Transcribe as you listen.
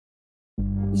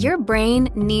Your brain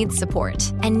needs support,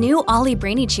 and new Ollie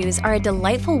Brainy Chews are a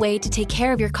delightful way to take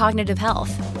care of your cognitive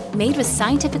health. Made with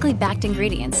scientifically backed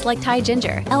ingredients like Thai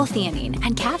ginger, L-theanine,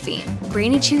 and caffeine,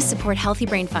 Brainy Chews support healthy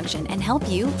brain function and help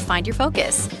you find your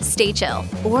focus, stay chill,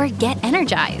 or get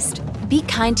energized. Be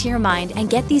kind to your mind and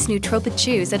get these nootropic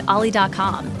chews at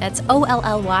ollie.com. That's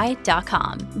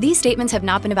OLLY.com. These statements have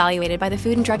not been evaluated by the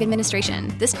Food and Drug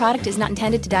Administration. This product is not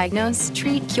intended to diagnose,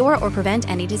 treat, cure, or prevent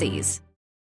any disease.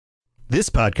 This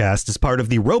podcast is part of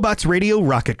the Robots Radio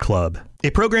Rocket Club, a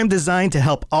program designed to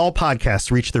help all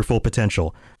podcasts reach their full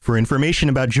potential. For information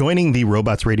about joining the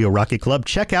Robots Radio Rocket Club,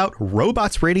 check out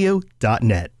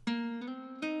robotsradio.net.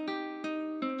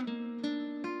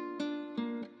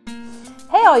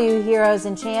 Hey all you heroes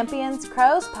and champions,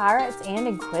 crows, pirates, and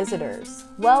inquisitors.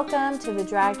 Welcome to the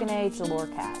Dragon Age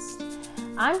Lorecast.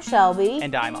 I'm Shelby.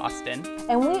 And I'm Austin.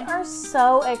 And we are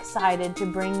so excited to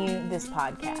bring you this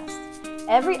podcast.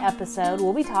 Every episode,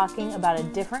 we'll be talking about a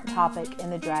different topic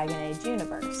in the Dragon Age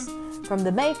universe. From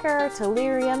the Maker to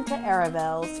Lyrium to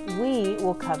Aravels, we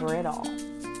will cover it all.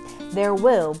 There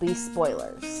will be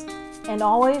spoilers. And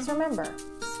always remember,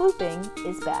 swooping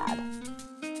is bad.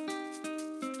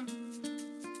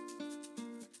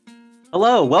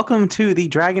 Hello, welcome to the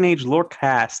Dragon Age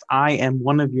Lorecast. I am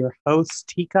one of your hosts,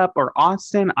 Teacup or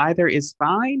Austin. Either is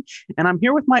fine. And I'm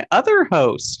here with my other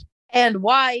host. And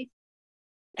wife.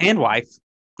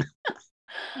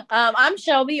 I'm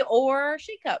Shelby or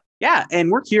Shecup. Yeah,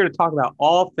 and we're here to talk about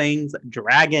all things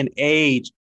Dragon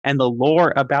Age and the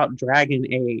lore about Dragon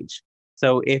Age.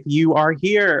 So if you are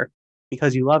here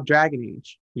because you love Dragon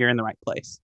Age, you're in the right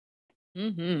place.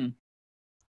 Mm-hmm.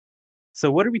 So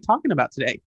what are we talking about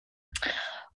today?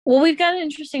 Well, we've got an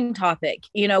interesting topic.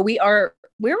 You know, we're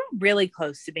really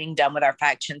close to being done with our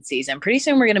faction season. Pretty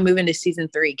soon we're going to move into season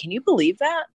 3. Can you believe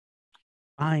that?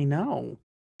 I know.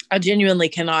 I genuinely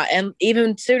cannot. And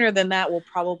even sooner than that, we'll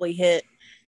probably hit,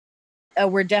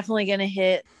 we're definitely going to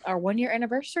hit our 1-year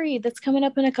anniversary that's coming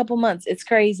up in a couple months. It's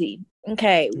crazy.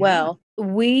 Okay, yeah. Well,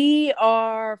 we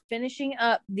are finishing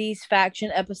up these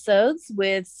faction episodes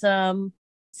with some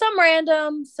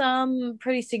random, some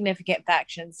pretty significant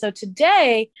factions. So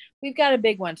today, we've got a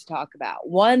big one to talk about.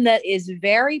 One that is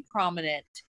very prominent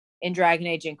in Dragon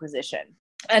Age Inquisition.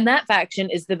 And that faction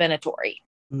is the Venatori.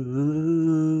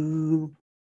 Ooh.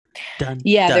 Dun,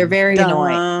 yeah, dun, they're very dun.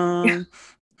 annoying.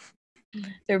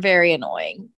 They're very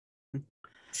annoying.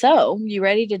 So, you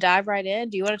ready to dive right in?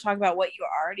 Do you want to talk about what you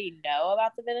already know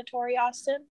about the Venatori,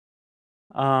 Austin?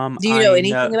 Do you know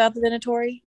anything about the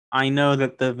Venatori? I know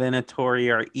that the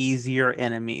Venatori are easier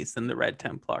enemies than the Red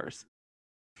Templars.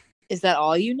 Is that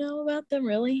all you know about them,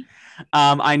 really?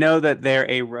 I know that they're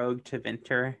a Rogue to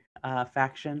Tevinter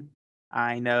faction.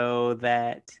 I know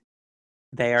that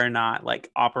they are not like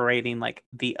operating like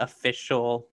the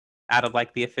official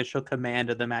command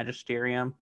of the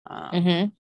Magisterium. I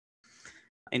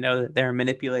know that they're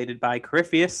manipulated by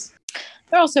Corypheus.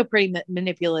 They're also pretty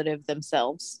manipulative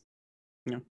themselves.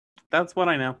 Yeah, that's what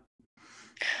I know.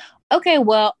 Okay,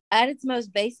 well, at its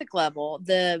most basic level,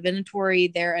 the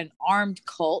Venatori, they're an armed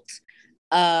cult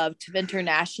of Tevinter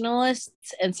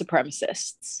nationalists and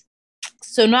supremacists.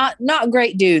 So not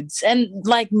great dudes. And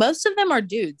like most of them are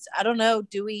dudes. I don't know.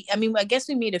 I guess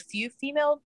we meet a few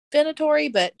female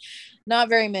Venatori, but not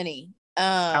very many.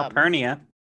 Calpurnia.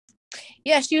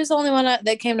 Yeah, she was the only one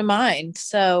that came to mind.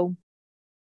 So,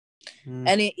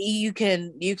 and you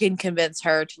can convince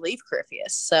her to leave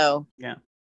Corypheus. So yeah.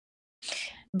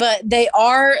 But they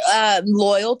are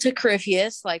loyal to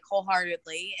Corypheus, like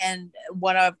wholeheartedly, and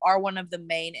one of the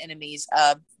main enemies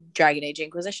of Dragon Age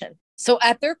Inquisition. So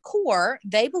at their core,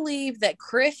 they believe that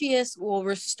Corypheus will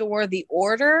restore the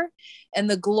order and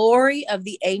the glory of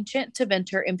the ancient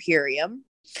Tevinter Imperium.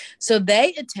 So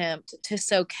they attempt to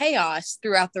sow chaos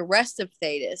throughout the rest of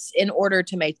Thedas in order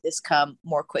to make this come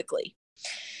more quickly.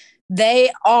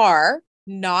 They are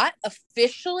not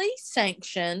officially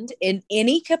sanctioned in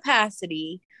any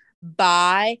capacity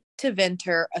by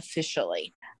Tevinter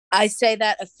officially. I say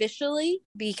that officially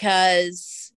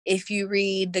because if you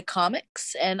read the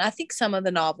comics, and I think some of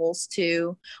the novels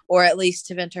too, or at least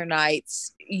Tevinter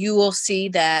Nights, you will see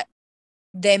that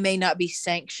they may not be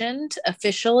sanctioned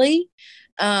officially,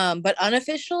 but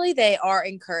unofficially they are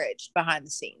encouraged behind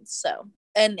the scenes. So,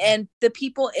 and the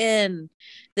people in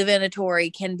the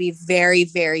Venatori can be very,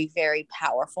 very, very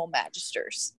powerful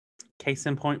magisters. Case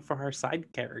in point for our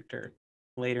side character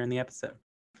later in the episode.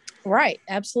 Right,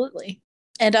 absolutely.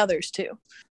 And others too.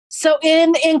 So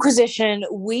in the Inquisition,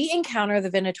 we encounter the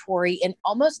Venatori in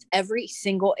almost every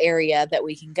single area that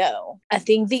we can go. I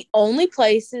think the only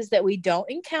places that we don't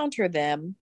encounter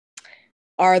them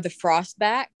are the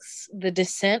Frostbacks, the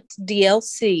Descent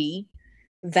DLC,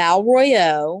 Val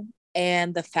Royeaux,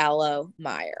 and the Fallow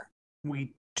Mire.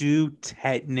 We do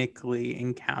technically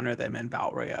encounter them in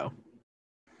Val Royeaux.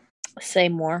 Say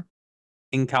more.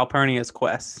 In Calpurnia's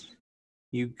quest,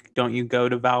 you go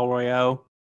to Val Royeaux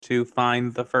to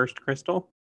find the first crystal?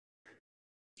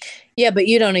 Yeah, but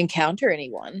you don't encounter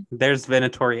anyone. There's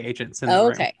Venatori agents in the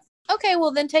room. Okay. Okay,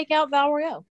 well then take out Val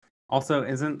Royeaux. Also,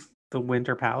 isn't the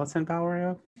Winter Palace in Val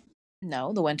Royeaux?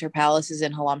 No, the Winter Palace is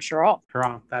in Halam Sharal.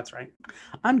 Wrong. That's right.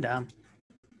 I'm dumb.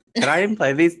 Did I even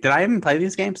play these? Did I even play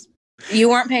these games? You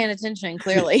weren't paying attention,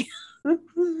 clearly.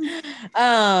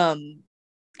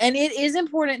 And it is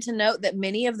important to note that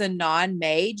many of the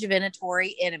non-mage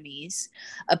Venatori enemies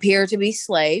appear to be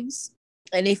slaves.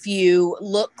 And if you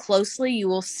look closely, you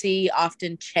will see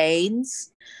often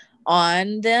chains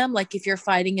on them. Like if you're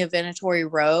fighting a Venatori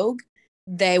rogue,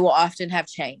 they will often have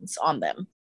chains on them.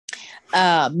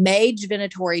 Mage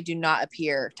Venatori do not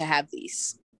appear to have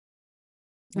these,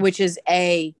 which is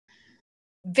a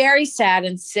very sad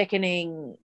and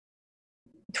sickening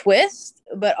twist,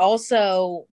 but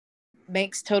also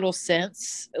makes total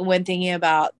sense when thinking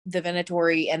about the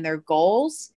Venatori and their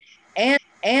goals. And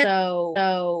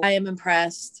so I am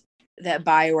impressed that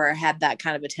BioWare had that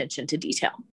kind of attention to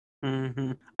detail.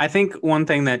 Mm-hmm. I think one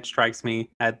thing that strikes me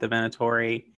at the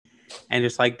Venatori and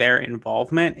just like their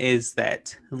involvement is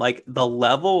that like the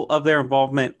level of their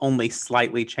involvement only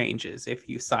slightly changes if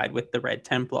you side with the Red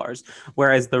Templars,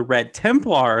 whereas the Red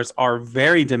Templars are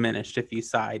very diminished if you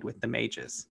side with the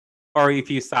mages, or if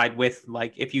you side with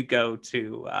like if you go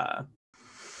to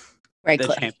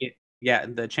the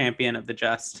champion, the champion of the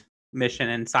just mission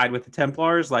and side with the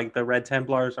Templars. Like the Red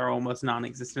Templars are almost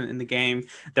non-existent in the game.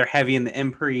 They're heavy in the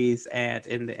Emprys and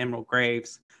in the Emerald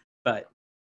Graves, but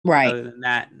other than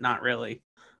that, not really.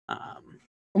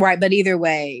 Right, but either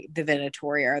way, the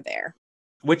Venatori are there.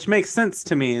 Which makes sense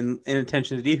to me in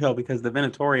attention to detail because the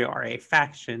Venatori are a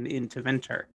faction in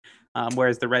Tevinter,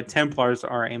 whereas the Red Templars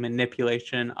are a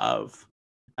manipulation of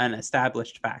an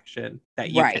established faction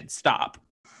that you can stop.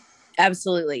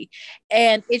 Absolutely.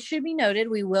 And it should be noted,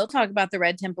 we will talk about the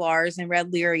Red Templars and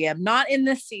Red Lyrium, not in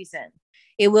this season.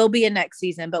 It will be in next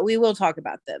season, but we will talk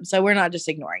about them. So we're not just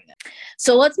ignoring them.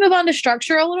 So let's move on to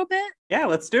structure a little bit. Yeah,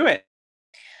 let's do it.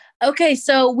 Okay,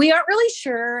 so we aren't really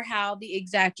sure how the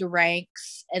exact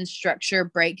ranks and structure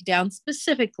break down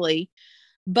specifically,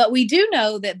 but we do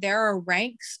know that there are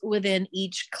ranks within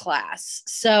each class.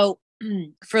 So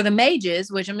for the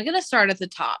mages, which I'm going to start at the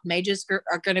top, mages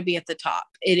are going to be at the top.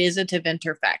 It is a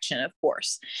Tevinter faction, of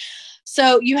course.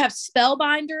 So you have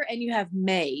Spellbinder and you have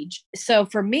Mage. So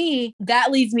for me, that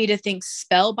leads me to think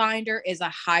Spellbinder is a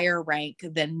higher rank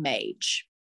than Mage.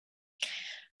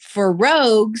 For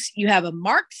rogues, you have a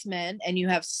Marksman and you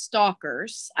have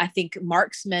Stalkers. I think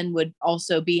Marksmen would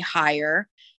also be higher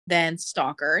than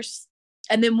Stalkers.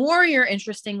 And then Warrior,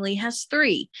 interestingly, has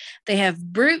 3. They have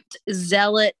Brute,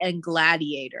 Zealot, and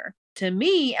Gladiator. To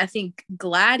me, I think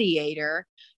Gladiator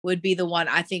would be the one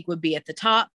I think would be at the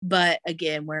top. But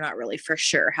again, we're not really for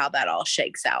sure how that all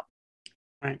shakes out.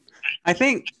 Right. I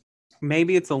think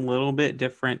maybe it's a little bit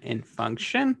different in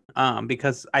function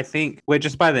because I think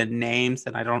just by the names,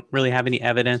 and I don't really have any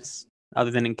evidence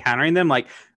other than encountering them, like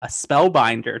a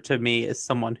Spellbinder to me is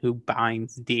someone who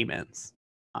binds demons.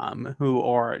 Who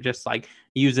are just like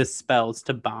uses spells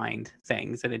to bind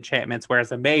things and enchantments,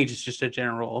 whereas a mage is just a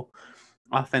general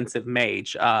offensive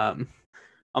mage. A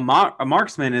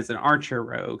marksman is an archer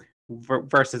rogue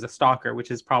versus a stalker,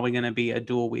 which is probably going to be a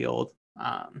dual wield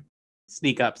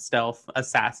sneak up stealth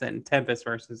assassin, Tempest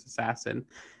versus assassin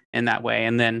in that way.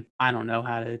 And then I don't know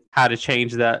how to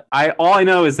change that. All I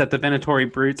know is that the Venatori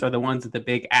brutes are the ones with the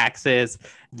big axes.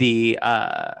 The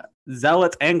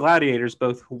Zealots and Gladiators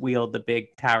both wield the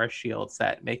big tower shields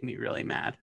that make me really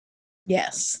mad.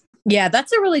 Yes. Yeah,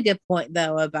 that's a really good point,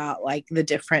 though, about like the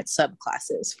different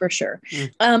subclasses for sure.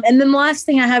 And then the last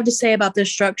thing I have to say about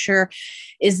this structure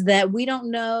is that we don't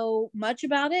know much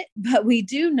about it, but we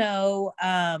do know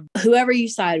whoever you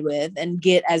side with and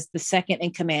get as the second in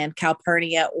command,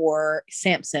 Calpurnia or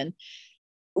Samson,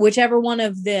 whichever one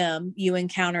of them you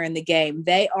encounter in the game,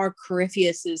 they are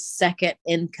Corypheus's second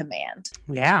in command.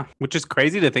 Yeah, which is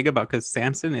crazy to think about because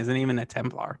Samson isn't even a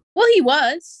Templar. Well, he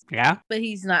was. Yeah. But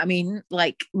he's not. I mean,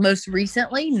 like most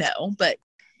recently, no, but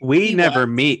we never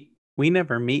meet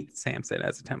Samson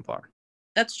as a Templar.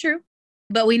 That's true.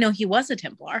 But we know he was a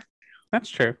Templar. That's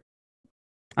true.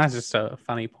 That's just a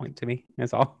funny point to me,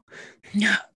 is all.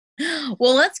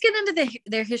 Well, let's get into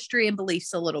their history and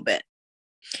beliefs a little bit.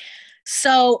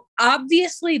 So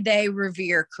obviously they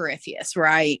revere Corypheus,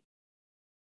 right?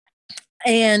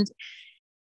 And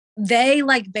they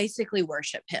like basically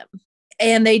worship him.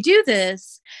 And they do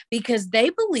this because they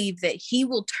believe that he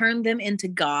will turn them into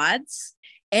gods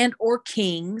and or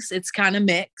kings. It's kind of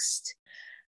mixed.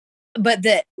 But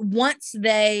that once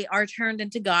they are turned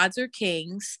into gods or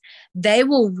kings, they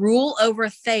will rule over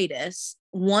Thetis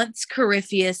once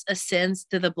Corypheus ascends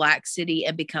to the Black City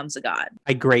and becomes a god.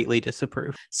 I greatly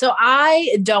disapprove. So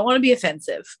I don't want to be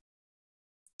offensive.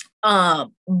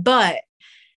 But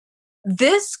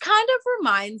this kind of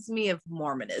reminds me of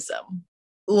Mormonism.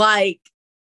 Like,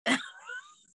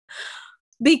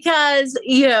 because,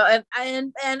 you know,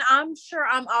 and I'm sure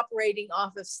I'm operating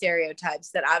off of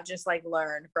stereotypes that I've just like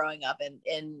learned growing up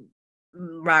in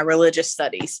my religious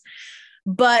studies.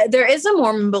 But there is a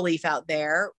Mormon belief out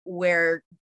there where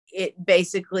it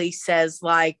basically says,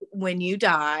 like, when you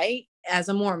die as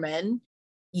a Mormon,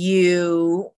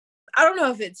 I don't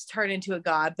know if it's turned into a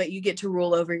god, but you get to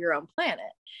rule over your own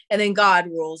planet. And then God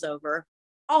rules over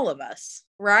all of us,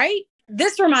 right?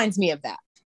 This reminds me of that.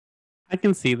 I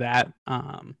can see that.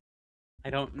 I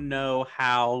don't know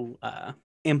how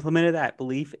implemented that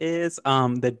belief is.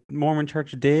 The Mormon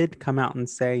Church did come out and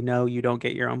say, no, you don't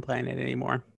get your own planet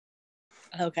anymore.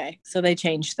 Okay, so they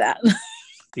changed that.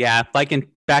 Yeah, like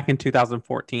back in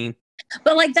 2014.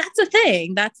 But like, that's a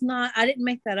thing. That's not, I didn't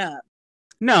make that up.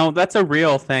 No, that's a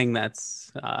real thing.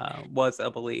 That's was a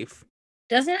belief.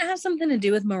 Doesn't it have something to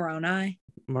do with Moroni?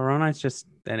 Moroni's just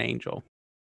an angel.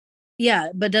 Yeah,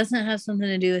 but doesn't it have something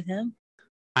to do with him?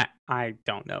 I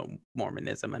don't know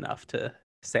Mormonism enough to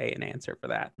say an answer for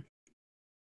that.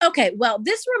 Okay, well,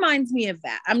 this reminds me of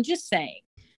that. I'm just saying.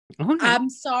 Okay. I'm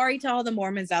sorry to all the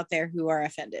Mormons out there who are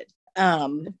offended. I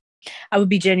would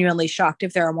be genuinely shocked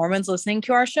if there are Mormons listening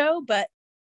to our show, but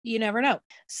you never know.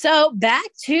 So back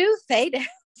to Thetis.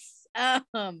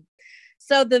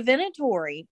 So the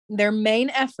Venatori, their main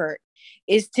effort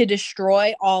is to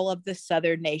destroy all of the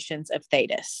southern nations of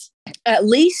Thetis, at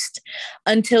least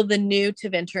until the new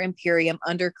Tevinter Imperium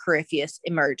under Corypheus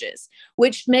emerges,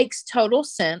 which makes total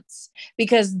sense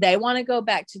because they want to go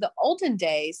back to the olden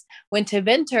days when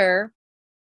Tevinter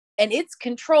and its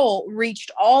control reached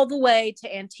all the way to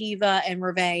Antiva and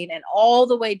Ravane and all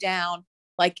the way down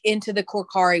like into the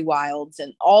Korcari wilds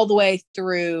and all the way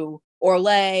through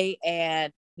Orlais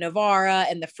and Navarra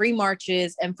and the Free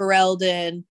Marches and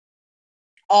Ferelden,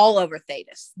 all over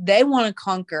Thetis. They want to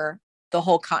conquer the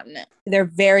whole continent. They're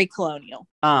very colonial.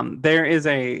 There is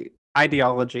a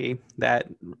ideology that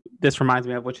this reminds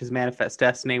me of, which is Manifest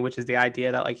Destiny, which is the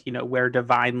idea that, like, you know, we're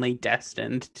divinely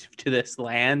destined to this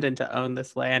land and to own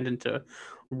this land and to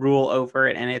rule over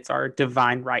it, and it's our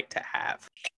divine right to have.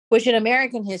 Which in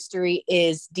American history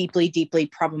is deeply, deeply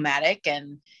problematic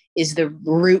and is the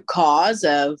root cause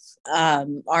of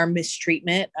our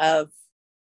mistreatment of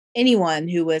anyone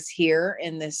who was here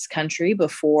in this country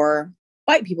before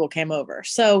white people came over.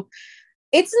 So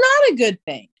it's not a good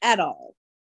thing at all.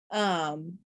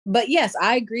 But yes,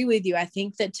 I agree with you. I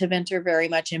think that Tevinter very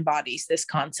much embodies this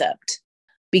concept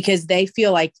because they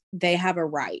feel like they have a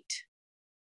right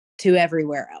to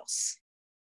everywhere else.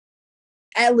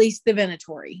 At least the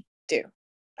Venatori do,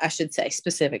 I should say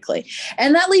specifically.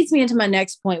 And that leads me into my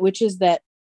next point, which is that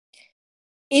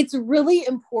it's really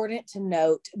important to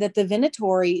note that the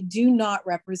Venatori do not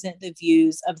represent the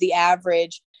views of the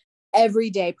average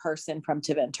everyday person from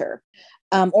Tevinter,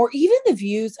 or even the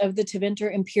views of the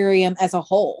Tevinter Imperium as a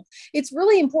whole. It's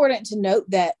really important to note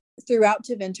that throughout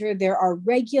Tevinter, there are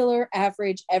regular,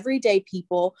 average, everyday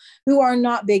people who are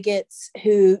not bigots,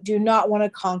 who do not want to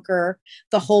conquer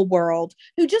the whole world,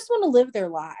 who just want to live their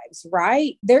lives,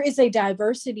 right? There is a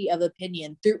diversity of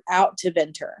opinion throughout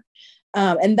Tevinter.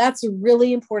 And that's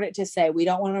really important to say. We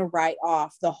don't want to write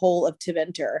off the whole of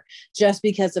Tevinter just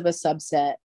because of a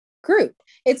subset group.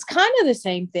 It's kind of the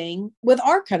same thing with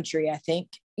our country, I think.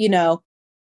 You know,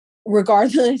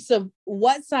 regardless of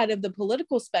what side of the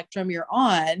political spectrum you're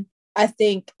on, I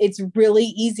think it's really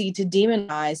easy to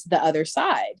demonize the other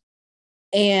side.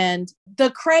 And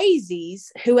the crazies,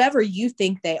 whoever you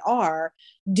think they are,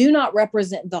 do not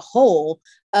represent the whole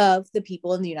of the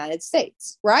people in the United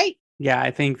States, right? Yeah,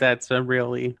 I think that's a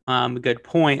really good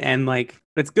point. And like,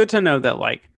 it's good to know that,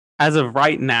 like, as of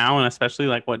right now, and especially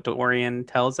like what Dorian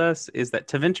tells us, is that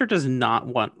Tevinter does not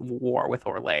want war with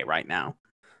Orlais right now.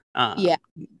 Yeah.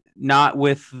 Not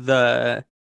with the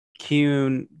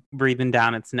Qun breathing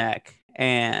down its neck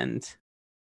and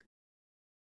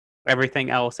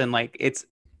everything else. And like, it's,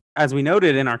 as we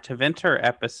noted in our Tevinter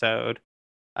episode,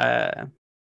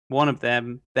 one of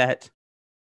them, that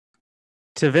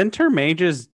Tevinter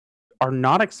mages are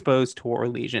not exposed to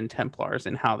Orlesian Templars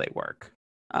and how they work.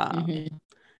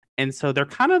 And so they're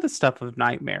kind of the stuff of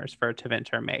nightmares for a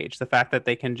Tevinter mage. The fact that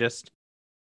they can just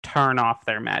turn off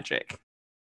their magic.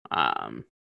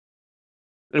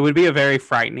 It would be a very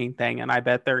frightening thing, and I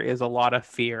bet there is a lot of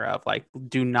fear of like,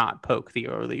 do not poke the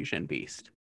Orlesian beast.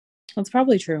 That's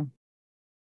probably true.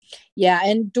 Yeah,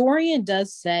 and Dorian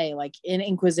does say, like in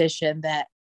Inquisition, that,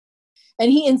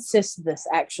 and he insists this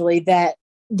actually, that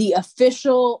the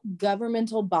official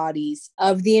governmental bodies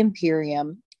of the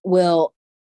Imperium will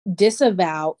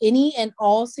disavow any and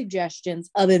all suggestions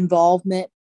of involvement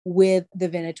with the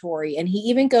Venatori. And he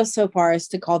even goes so far as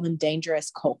to call them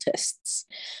dangerous cultists.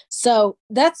 So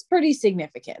that's pretty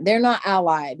significant. They're not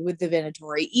allied with the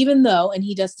Venatori, even though, and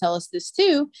he does tell us this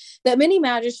too, that many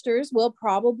magisters will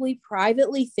probably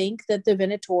privately think that the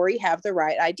Venatori have the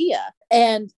right idea.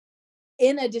 And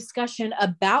in a discussion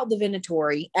about the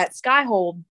Venatori at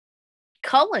Skyhold,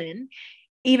 Cullen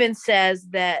even says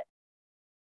that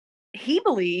he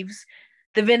believes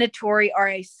the Venatori are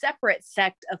a separate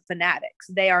sect of fanatics.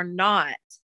 They are not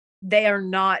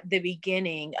the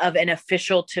beginning of an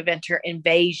official Tevinter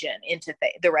invasion into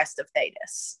the rest of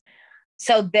Thedas.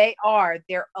 So they are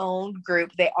their own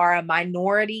group. They are a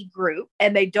minority group,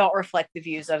 and they don't reflect the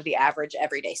views of the average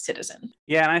everyday citizen.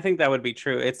 Yeah, and I think that would be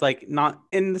true. It's like not,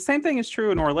 and the same thing is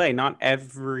true in Orlais. Not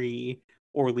every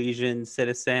Orlesian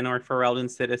citizen or Ferelden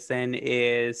citizen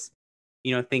is,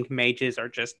 think mages are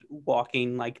just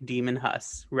walking like demon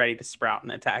husks ready to sprout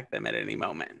and attack them at any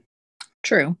moment.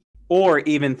 True. Or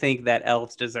even think that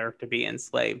elves deserve to be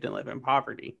enslaved and live in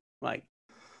poverty. Like,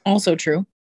 also true.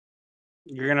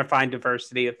 You're going to find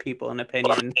diversity of people and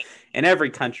opinion in every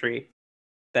country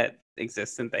that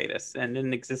exists in Thedas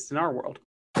and exists in our world.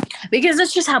 Because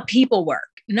that's just how people work.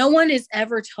 No one is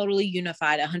ever totally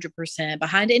unified 100%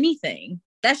 behind anything.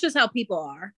 That's just how people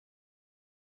are.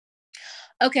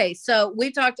 Okay, so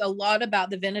we've talked a lot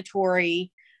about the Venatori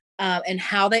and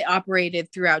how they operated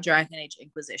throughout Dragon Age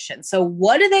Inquisition. So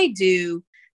what do they do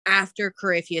after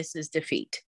Corypheus'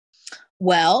 defeat?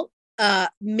 Well,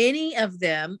 many of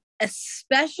them,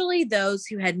 especially those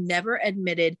who had never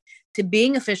admitted to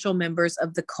being official members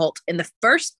of the cult in the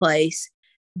first place,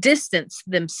 distanced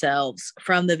themselves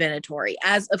from the Venatori,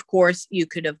 as of course you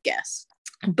could have guessed.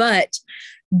 But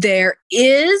there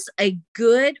is a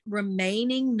good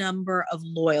remaining number of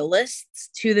loyalists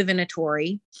to the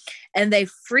Venatori, and they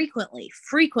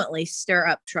frequently stir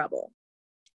up trouble.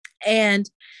 And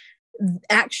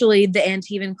actually, the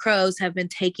Antivan Crows have been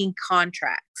taking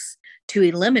contracts to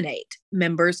eliminate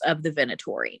members of the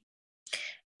Venatori.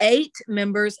 8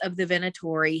 members of the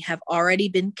Venatori have already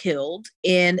been killed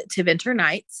in Tevinter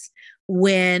Nights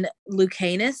when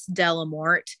Lucanus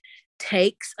Delamort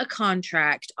takes a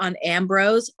contract on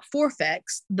Ambrose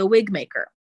Forfex, the Wigmaker,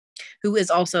 who is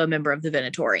also a member of the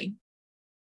Venatori.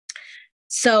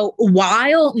 So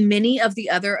while many of the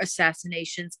other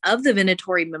assassinations of the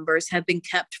Venatori members have been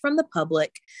kept from the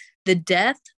public, the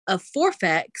death of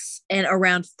Forfex and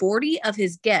around 40 of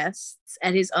his guests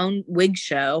at his own wig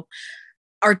show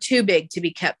are too big to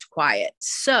be kept quiet.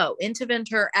 So in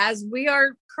Tevinter, as we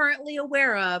are currently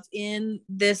aware of in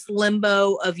this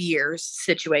limbo of years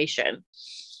situation,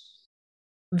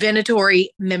 Venatori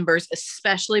members,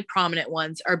 especially prominent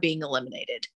ones, are being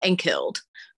eliminated and killed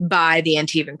by the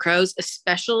Antivan Crows,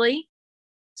 especially.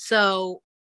 So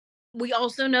we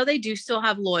also know they do still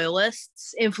have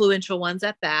loyalists, influential ones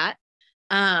at that,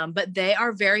 but they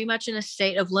are very much in a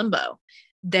state of limbo.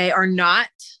 They are not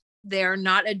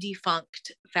a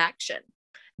defunct faction.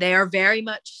 They are very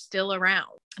much still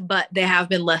around, but they have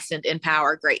been lessened in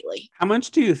power greatly. How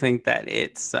much do you think that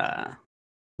it's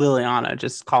Liliana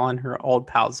just calling her old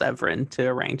pal Zevran to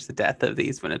arrange the death of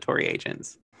these Venatori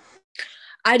agents?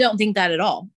 I don't think that at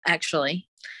all, actually,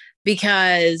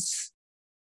 because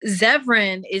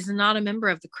Zevran is not a member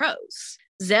of the Crows.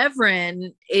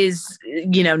 Zevran is,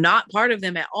 not part of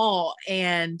them at all.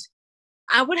 And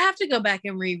I would have to go back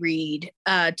and reread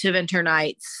Tevinter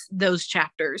Nights, those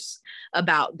chapters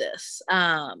about this.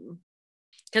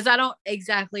 Because I don't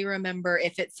exactly remember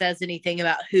if it says anything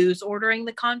about who's ordering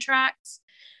the contracts,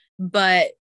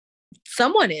 but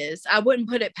someone is. I wouldn't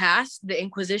put it past the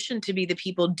Inquisition to be the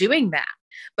people doing that,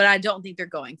 but I don't think they're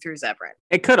going through Zevran.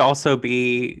 It could also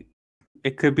be,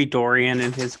 it could be Dorian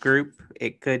and his group.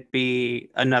 It could be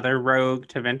another rogue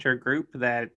Tevinter group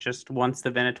that just wants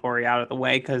the Venatori out of the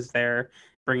way because they're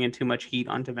bringing too much heat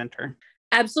on Tevinter.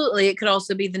 Absolutely. It could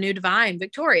also be the new Divine,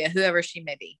 Victoria, whoever she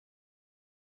may be.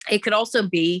 It could also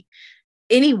be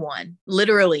anyone,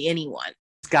 literally anyone.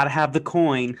 It's got to have the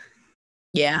coin.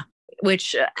 Yeah,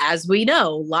 which, as we know,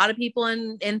 a lot of people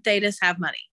in Thedas have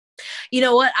money. You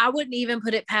know what? I wouldn't even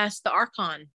put it past the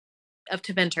Archon of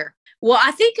Tevinter. Well,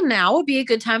 I think now would be a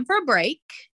good time for a break.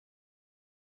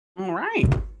 All right.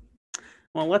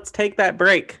 Well, let's take that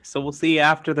break. So we'll see you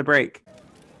after the break.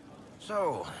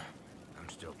 So, I'm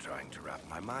still trying to wrap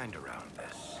my mind around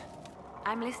this.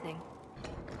 I'm listening.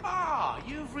 Ah,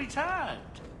 you've returned.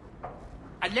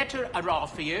 A letter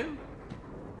arrived for you.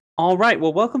 All right.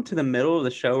 Well, welcome to the middle of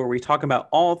the show where we talk about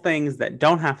all things that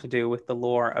don't have to do with the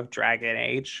lore of Dragon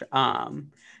Age.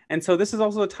 And so this is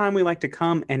also a time we like to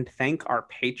come and thank our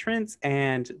patrons.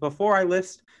 And before I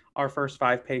list our first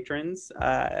 5 patrons,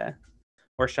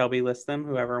 or Shelby list them,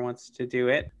 whoever wants to do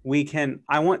it,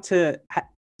 I want to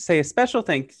say a special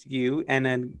thank you and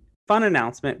a fun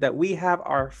announcement that we have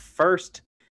our first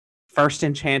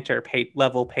enchanter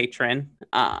level patron.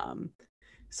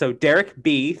 So Derek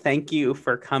B, thank you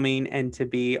for coming and to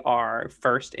be our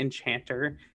first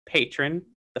enchanter patron,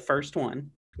 the first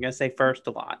one. I'm going to say first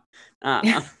a lot.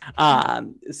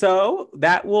 So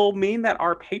that will mean that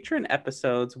our patron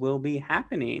episodes will be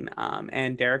happening,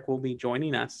 and Derek will be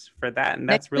joining us for that. And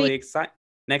that's really exciting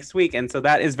next week. And so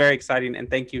that is very exciting. And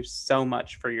thank you so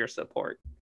much for your support.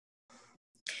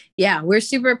 Yeah, we're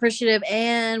super appreciative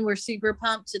and we're super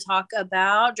pumped to talk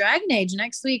about Dragon Age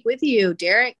next week with you,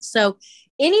 Derek. So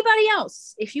anybody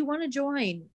else, if you want to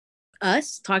join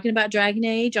us talking about Dragon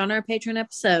Age on our Patreon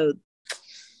episode,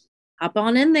 hop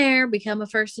on in there, become a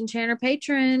First Enchanter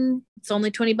patron. It's only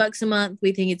 $20 a month.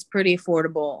 We think it's pretty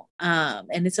affordable,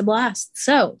 and it's a blast.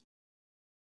 So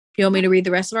you want me to read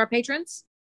the rest of our patrons?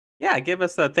 Yeah, give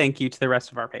us a thank you to the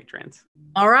rest of our patrons.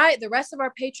 All right. The rest of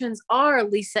our patrons are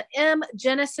Lisa M,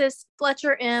 Genesis,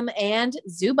 Fletcher M, and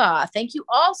Zuba. Thank you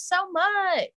all so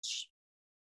much.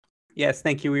 Yes,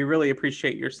 thank you. We really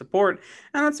appreciate your support.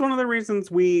 And that's one of the reasons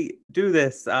we do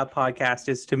this podcast,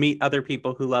 is to meet other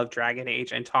people who love Dragon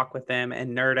Age and talk with them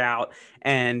and nerd out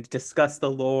and discuss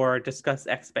the lore, discuss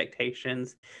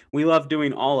expectations. We love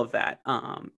doing all of that.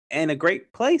 And a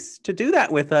great place to do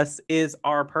that with us is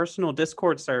our personal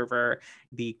Discord server,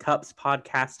 the Cups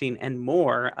Podcasting and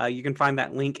More. You can find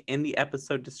that link in the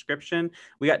episode description.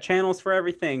 We got channels for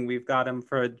everything. We've got them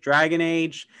for Dragon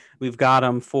Age. We've got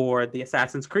them for the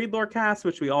Assassin's Creed Lorecast,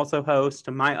 which we also host.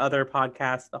 My other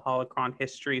podcast, the Holocron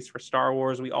Histories for Star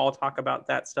Wars. We all talk about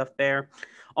that stuff there.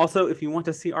 Also, if you want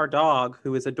to see our dog,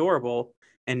 who is adorable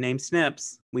and named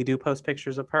Snips, we do post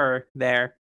pictures of her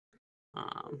there.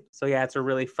 So yeah, it's a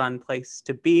really fun place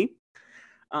to be.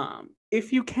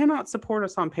 If you cannot support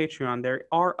us on Patreon, there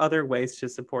are other ways to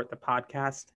support the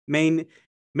podcast.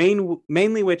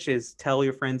 Mainly which is tell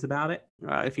your friends about it.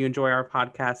 If you enjoy our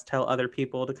podcast, tell other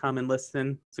people to come and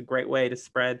listen. It's a great way to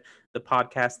spread the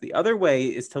podcast. The other way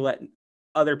is to let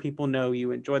other people know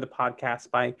you enjoy the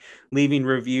podcast by leaving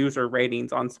reviews or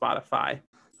ratings on Spotify.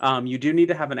 You do need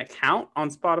to have an account on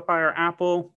Spotify or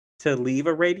Apple to leave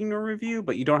a rating or review,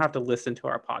 but you don't have to listen to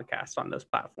our podcast on those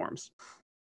platforms.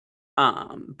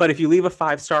 But if you leave a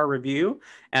 5-star review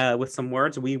with some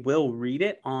words, we will read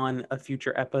it on a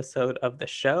future episode of the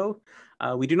show.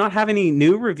 We do not have any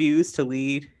new reviews to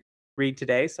read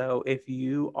today, so if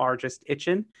you are just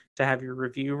itching to have your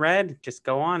review read, just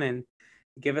go on and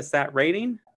give us that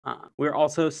rating. We're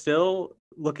also still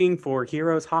looking for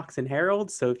heroes, hawks, and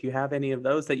heralds. So if you have any of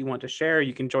those that you want to share,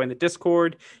 you can join the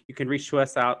Discord. You can reach to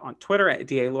us out on Twitter at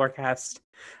DALorecast.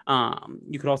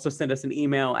 You could also send us an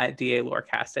email at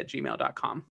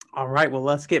DALorecast@gmail.com. All right, well,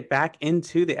 let's get back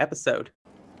into the episode.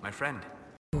 My friend.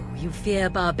 You fear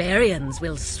barbarians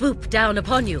will swoop down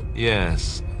upon you.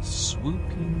 Yes,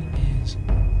 swooping is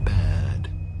bad.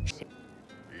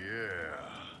 Yeah,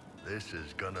 this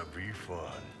is gonna be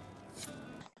fun.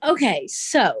 Okay,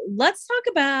 so let's talk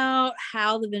about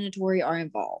how the Venatori are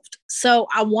involved. So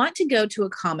I want to go to a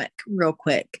comic real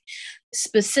quick,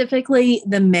 specifically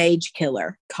the Mage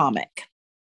Killer comic.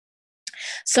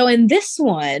 So in this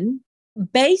one,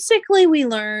 basically we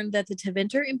learn that the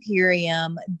Tevinter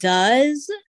Imperium does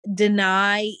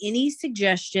deny any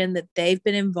suggestion that they've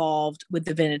been involved with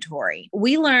the Venatori.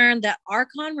 We learn that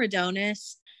Archon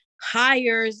Radonis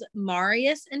hires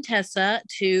Marius and Tessa,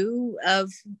 two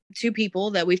people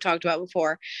that we've talked about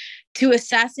before, to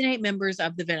assassinate members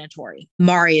of the Venatori.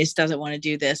 Marius doesn't want to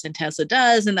do this, and Tessa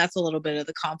does, and that's a little bit of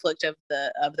the conflict of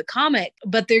the comic.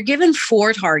 But they're given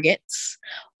 4 targets,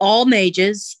 all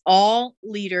mages, all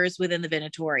leaders within the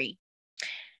Venatori: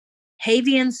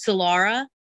 Havian Solara,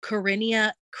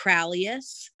 Corinia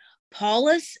Crallius,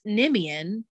 Paulus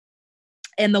Nimian,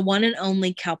 and the one and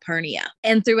only Calpurnia.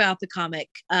 And throughout the comic,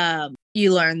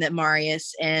 you learn that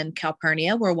Marius and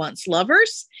Calpurnia were once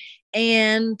lovers,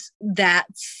 and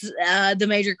that's the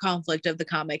major conflict of the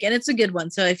comic. And it's a good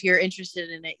one. So if you're interested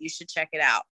in it, you should check it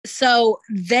out. So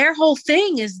their whole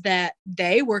thing is that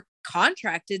they were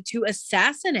contracted to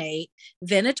assassinate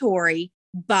Venatori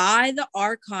by the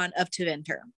Archon of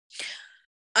Tevinter.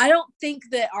 I don't think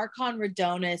that Archon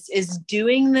Radonis is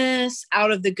doing this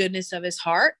out of the goodness of his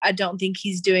heart. I don't think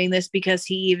he's doing this because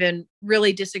he even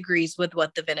really disagrees with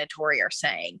what the Venatori are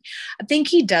saying. I think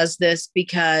he does this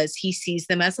because he sees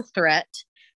them as a threat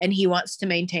and he wants to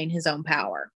maintain his own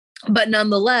power. But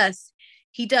nonetheless,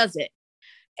 he does it.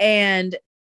 And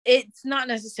it's not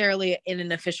necessarily in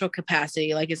an official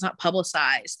capacity, like it's not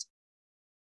publicized,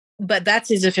 but that's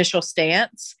his official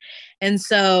stance. And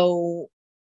so,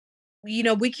 we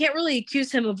can't really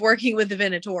accuse him of working with the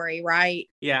Venatori, right?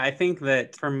 Yeah, I think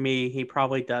that for me, he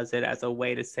probably does it as a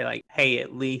way to say, like, hey,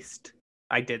 at least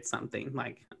I did something.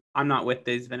 Like, I'm not with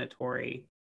these Venatori.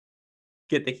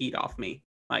 Get the heat off me.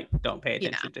 Like, don't pay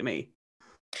attention to me.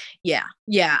 Yeah.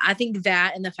 I think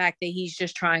that and the fact that he's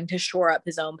just trying to shore up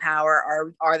his own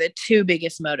power are the two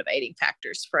biggest motivating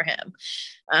factors for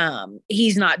him.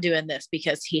 He's not doing this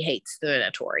because he hates the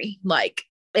Venatori. Like,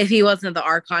 if he wasn't the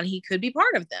Archon, he could be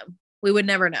part of them. We would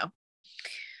never know.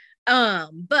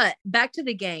 But back to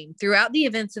the game. Throughout the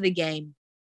events of the game,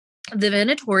 the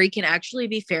Venatori can actually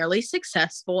be fairly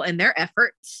successful in their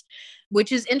efforts,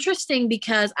 which is interesting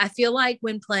because I feel like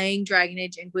when playing Dragon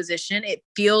Age Inquisition, it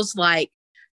feels like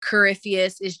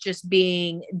Corypheus is just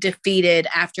being defeated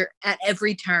at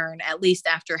every turn, at least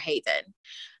after Haven.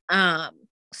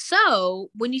 So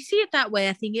when you see it that way,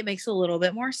 I think it makes a little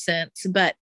bit more sense.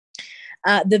 But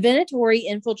the Venatori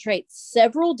infiltrate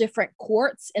several different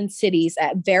courts and cities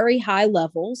at very high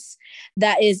levels.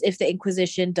 That is, if the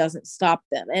Inquisition doesn't stop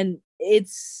them. And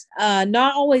it's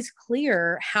not always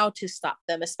clear how to stop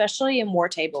them, especially in war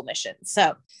table missions.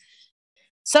 So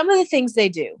some of the things they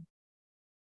do.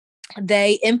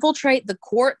 They infiltrate the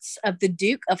courts of the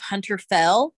Duke of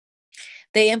Hunterfell.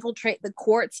 They infiltrate the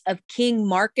courts of King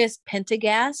Marcus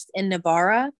Pentagast in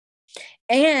Navarra.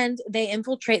 And they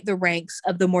infiltrate the ranks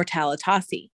of the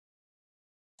Mortalitasi.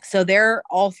 So they're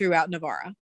all throughout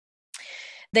Navarra.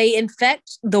 They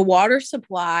infect the water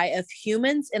supply of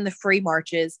humans in the Free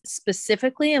Marches,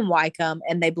 specifically in Wycombe,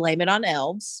 and they blame it on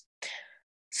elves.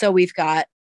 So we've got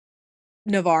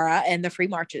Navarra and the Free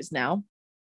Marches now.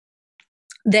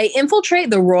 They infiltrate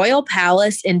the royal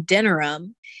palace in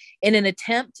Denerim in an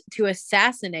attempt to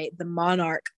assassinate the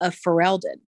monarch of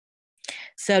Ferelden.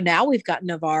 So now we've got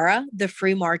Navarra, the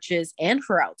Free Marches, and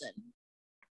Ferelden.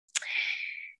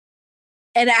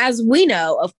 And as we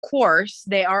know, of course,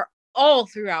 they are all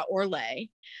throughout Orlais.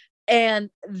 And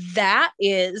that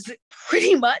is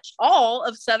pretty much all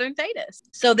of Southern Thedas.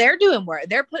 So they're doing work.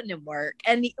 They're putting in work.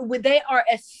 And they are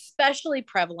especially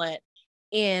prevalent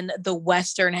in the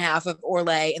western half of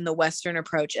Orlais, in the western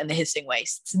approach and the Hissing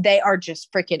Wastes. They are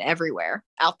just freaking everywhere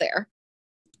out there.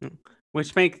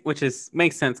 Which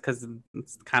makes sense because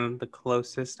it's kind of the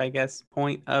closest, I guess,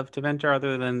 point of Tevinter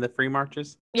other than the Free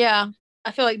Marches. Yeah,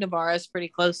 I feel like Navarra is pretty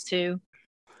close too.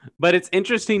 But it's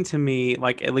interesting to me,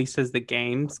 like, at least as the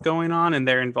game's going on and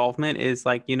their involvement is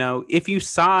like, if you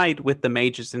side with the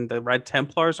mages and the Red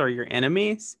Templars are your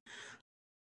enemies,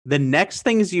 the next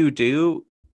things you do,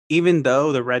 even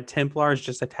though the Red Templars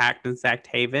just attacked and sacked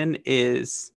Haven,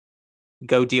 is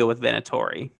go deal with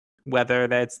Venatori. Whether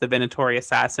that's the Venatori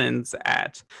assassins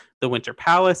at the Winter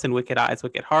Palace and Wicked Eyes,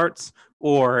 Wicked Hearts,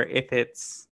 or if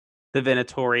it's the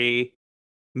Venatori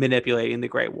manipulating the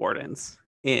Grey Wardens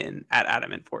at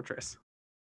Adamant Fortress.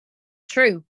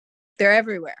 True. They're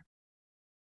everywhere.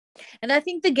 And I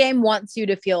think the game wants you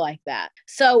to feel like that.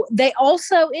 So they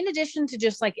also, in addition to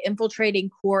just like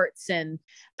infiltrating courts and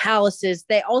palaces,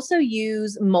 they also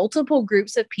use multiple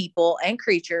groups of people and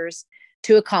creatures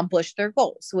to accomplish their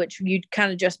goals, which you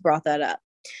kind of just brought that up.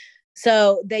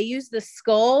 So they use the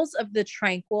skulls of the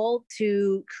Tranquil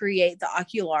to create the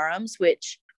Ocularums,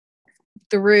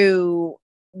 through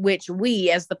which we,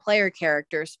 as the player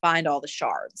characters, find all the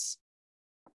shards.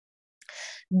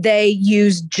 They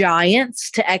use giants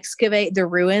to excavate the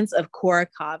ruins of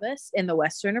Corocavis in the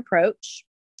western approach.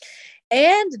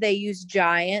 And they use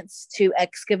giants to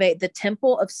excavate the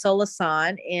Temple of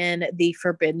Solasan in the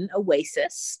Forbidden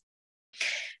Oasis.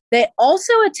 They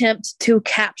also attempt to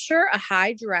capture a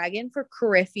high dragon for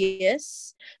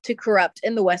Corypheus to corrupt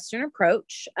in the western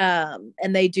approach. And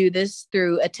they do this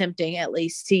through attempting at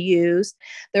least to use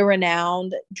the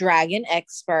renowned dragon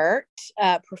expert,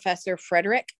 Professor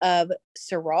Frederick of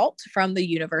Serault from the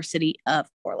University of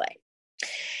Orlais.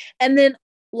 And then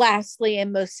lastly,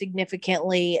 and most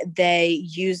significantly, they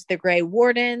use the Grey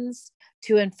Wardens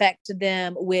to infect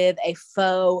them with a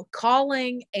foe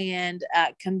calling and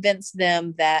convince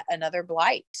them that another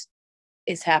blight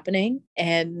is happening,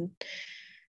 and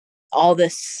all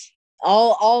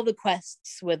the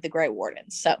quests with the Grey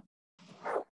Wardens. So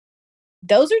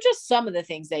those are just some of the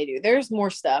things they do. There's more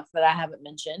stuff that I haven't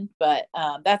mentioned, but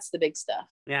that's the big stuff.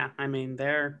 Yeah, I mean,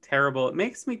 they're terrible. It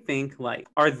makes me think, like,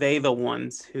 are they the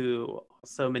ones who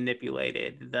also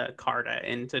manipulated the Carta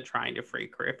into trying to free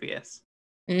Corypheus?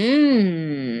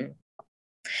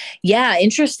 Yeah,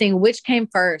 interesting. Which came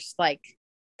first, like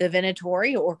the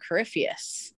Venatori or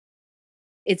Corypheus?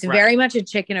 It's very much a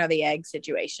chicken or the egg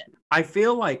situation. I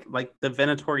feel like the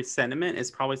Venatori sentiment is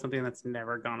probably something that's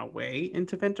never gone away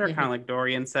into Tevinter. Kind of like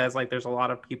Dorian says, like there's a lot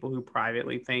of people who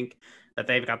privately think that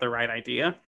they've got the right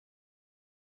idea.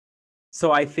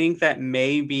 So I think that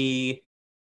maybe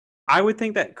I would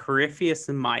think that Corypheus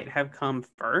might have come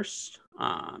first.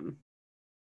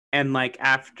 And like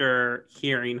after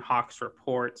hearing Hawke's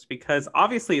reports, because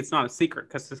obviously it's not a secret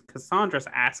because Cassandra's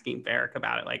asking Varric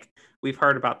about it. Like, we've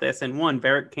heard about this, and one,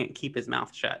 Varric can't keep his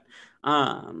mouth shut.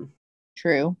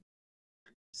 True.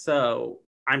 So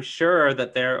I'm sure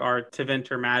that there are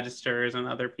Tevinter magisters and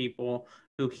other people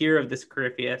who hear of this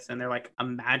Corypheus and they're like, a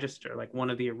magister, like one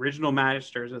of the original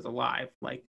magisters is alive.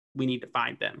 Like, we need to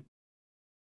find them.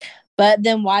 But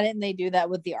then why didn't they do that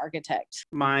with the architect?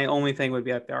 My only thing would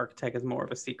be that the architect is more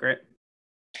of a secret.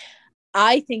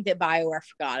 I think that BioWare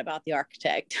forgot about the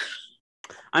architect.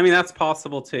 I mean, that's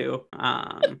possible too.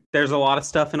 There's a lot of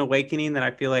stuff in Awakening that I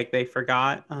feel like they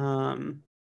forgot.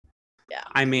 Yeah.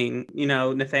 I mean, you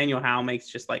know, Nathaniel Howe makes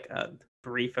just like a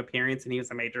brief appearance and he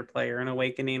was a major player in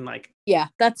Awakening. Like, yeah,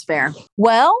 that's fair.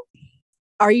 Well,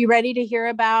 are you ready to hear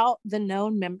about the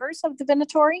known members of the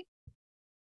Venatori?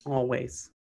 Always.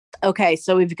 Okay,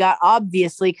 so we've got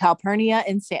obviously Calpurnia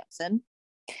and Samson.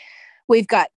 We've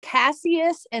got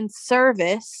Cassius and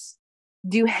Servus,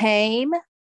 Duhame,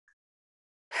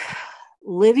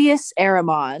 Livius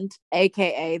Aramond,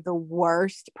 aka the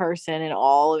worst person in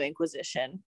all of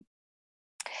Inquisition,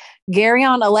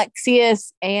 Garyon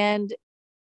Alexius, and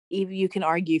you can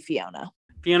argue Fiona.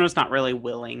 Fiona's not really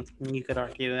willing. You could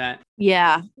argue that.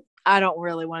 Yeah, I don't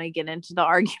really want to get into the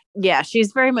argument. Yeah,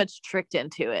 she's very much tricked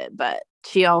into it, but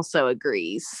she also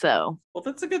agrees. So, well,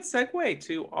 that's a good segue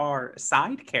to our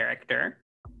side character.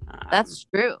 That's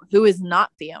true. Who is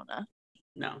not Fiona?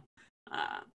 No.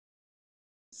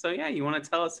 So yeah, you want to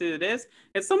tell us who it is?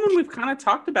 It's someone we've kind of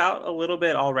talked about a little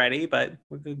bit already, but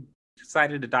we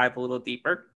decided to dive a little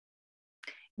deeper.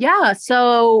 Yeah,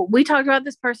 so we talked about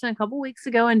this person a couple weeks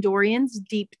ago in Dorian's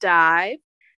deep dive,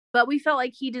 but we felt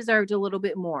like he deserved a little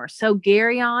bit more. So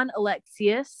Garyon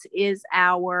Alexius is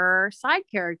our side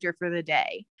character for the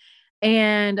day.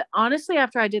 And honestly,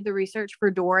 after I did the research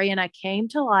for Dorian, I came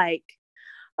to like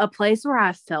a place where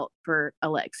I felt for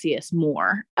Alexius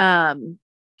more.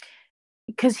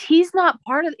 Because he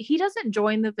doesn't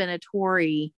join the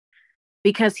Venatori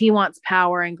because he wants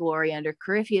power and glory under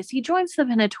Corypheus. He joins the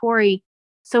Venatori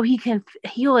so he can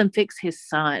heal and fix his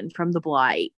son from the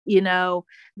blight. You know,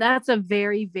 that's a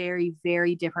very, very,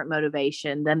 very different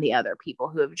motivation than the other people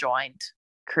who have joined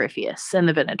Corypheus and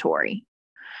the Venatori.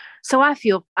 So I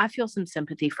feel some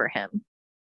sympathy for him.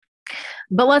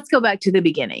 But let's go back to the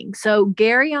beginning. So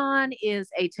Garyon is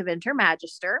a Tevinter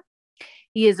Magister.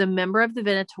 He is a member of the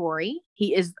Venatori.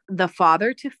 He is the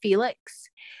father to Felix,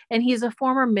 and he is a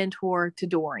former mentor to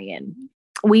Dorian.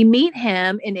 We meet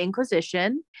him in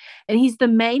Inquisition, and he's the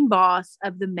main boss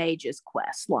of the Mage's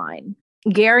quest line.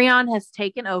 Garyon has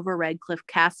taken over Redcliffe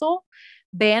Castle,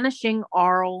 banishing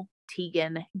Arl,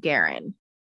 Tegan, Garen.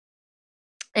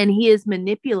 And he is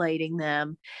manipulating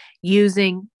them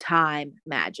using time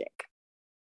magic.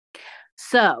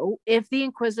 So, if the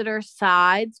Inquisitor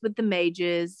sides with the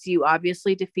mages, you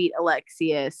obviously defeat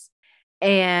Alexius,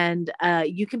 and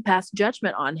you can pass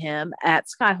judgment on him at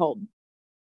Skyhold.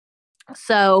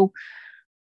 So,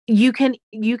 you have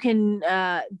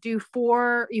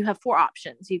 4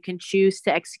 options. You can choose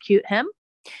to execute him.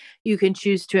 You can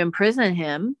choose to imprison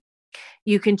him.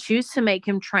 You can choose to make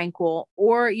him tranquil,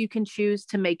 or you can choose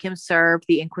to make him serve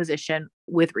the Inquisition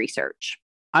with research.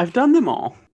 I've done them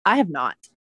all. I have not.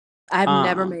 I've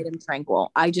never made him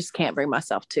tranquil. I just can't bring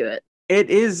myself to it. It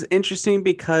is interesting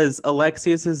because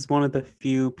Alexius is one of the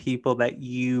few people that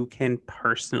you can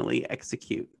personally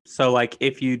execute. So, like,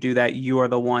 if you do that, you are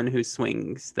the one who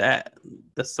swings the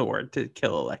sword to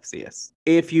kill Alexius.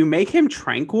 If you make him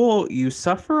tranquil, you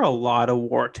suffer a lot of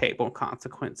war table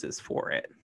consequences for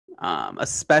it.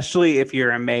 Especially if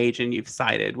you're a mage and you've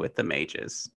sided with the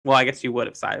mages. Well, I guess you would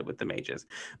have sided with the mages.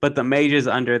 But the mages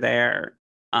under there,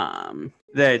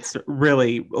 that's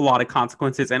really a lot of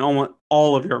consequences, and almost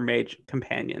all of your mage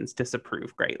companions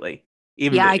disapprove greatly.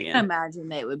 Even yeah, Vivian. I can imagine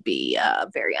they would be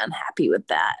very unhappy with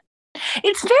that.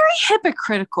 It's very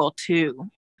hypocritical too.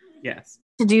 Yes,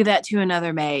 to do that to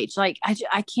another mage, like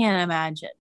I can't imagine.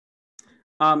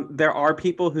 There are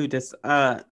people who just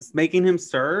making him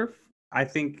serve, I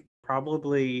think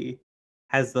probably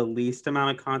has the least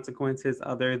amount of consequences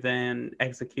other than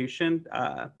execution.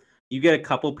 You get a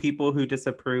couple people who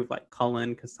disapprove, like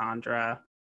Cullen, Cassandra.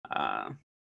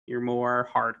 Your more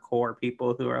hardcore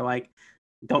people who are like,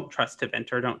 don't trust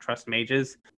Tevinter, don't trust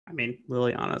mages. I mean,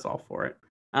 Liliana's all for it.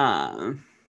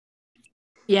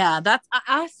 Yeah, that's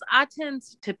I tend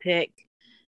to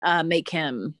make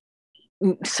him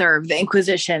serve the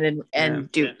Inquisition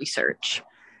and do research.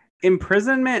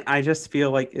 Imprisonment, I just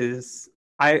feel like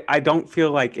I don't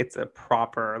feel like it's a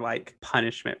proper like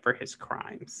punishment for his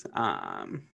crimes.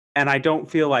 And I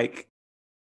feel like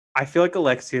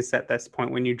Alexius at this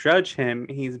point, when you judge him,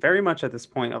 he's very much at this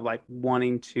point of like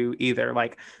wanting to either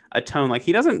like atone. Like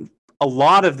he doesn't, a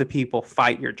lot of the people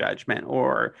fight your judgment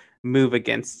or move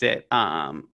against it.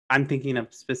 I'm thinking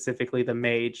of specifically the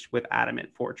mage with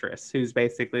Adamant Fortress, who's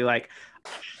basically like,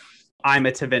 I'm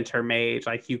a Tevinter mage,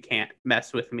 like you can't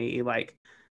mess with me, like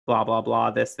blah blah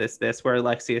blah, this. Where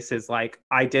Alexius is like,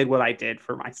 I did what I did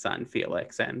for my son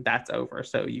Felix, and that's over.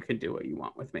 So you can do what you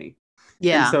want with me.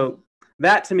 Yeah. And so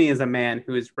that to me is a man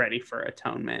who is ready for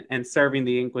atonement, and serving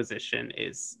the Inquisition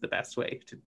is the best way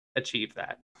to achieve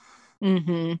that.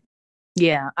 Mm-hmm.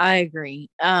 Yeah, I agree.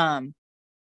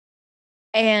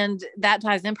 And that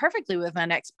ties in perfectly with my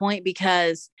next point,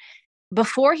 because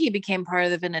before he became part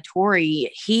of the Venatori,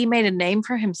 he made a name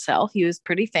for himself. He was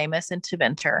pretty famous in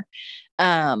Tevinter.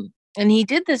 And he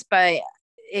did this by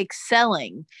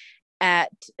excelling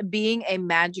at being a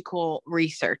magical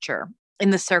researcher in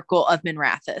the circle of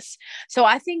Minrathous. So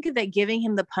I think that giving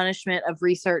him the punishment of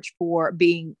research for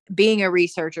being a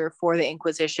researcher for the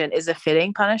Inquisition is a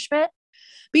fitting punishment,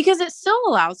 because it still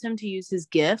allows him to use his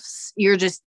gifts. You're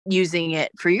just using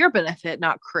it for your benefit,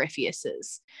 not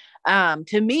Corypheus's.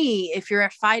 To me, if you're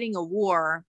fighting a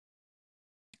war,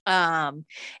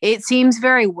 it seems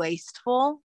very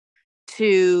wasteful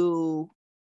to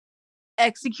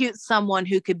execute someone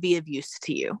who could be of use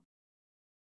to you.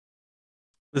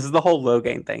 This is the whole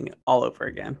Loghain thing all over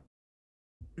again.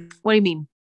 What do you mean?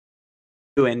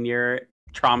 In your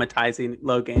traumatizing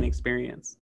Loghain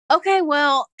experience. Okay,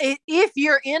 well, if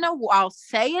you're I'll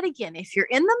say it again. If you're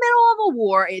in the middle of a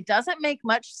war, it doesn't make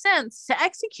much sense to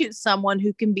execute someone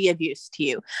who can be of use to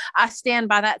you. I stand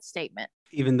by that statement.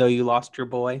 Even though you lost your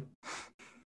boy?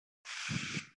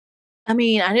 I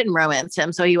mean, I didn't romance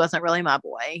him, so he wasn't really my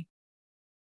boy.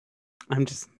 I'm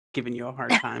just giving you a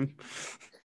hard time.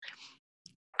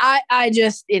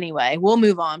 Anyway, we'll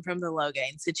move on from the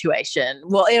Loghain situation.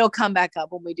 Well, it'll come back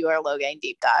up when we do our Loghain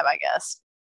deep dive, I guess.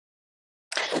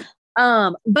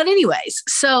 But anyways,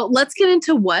 so let's get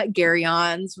into what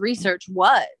Gerion's research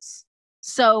was.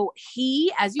 So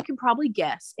he, as you can probably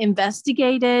guess,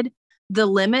 investigated the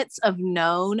limits of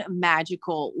known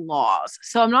magical laws.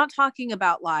 So I'm not talking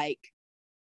about like,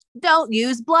 don't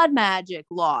use blood magic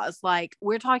laws. Like,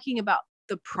 we're talking about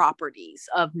the properties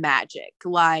of magic,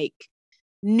 like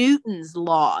Newton's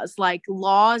laws, like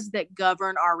laws that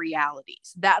govern our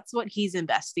realities. That's what he's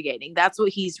investigating. That's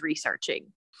what he's researching.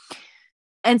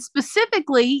 And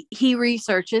specifically, he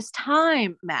researches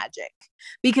time magic,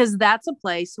 because that's a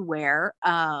place where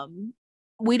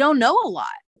we don't know a lot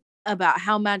about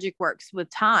how magic works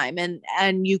with time.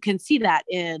 And you can see that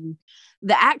in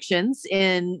the actions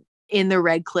in the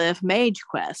Redcliffe Mage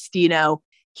Quest. You know,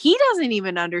 he doesn't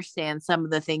even understand some of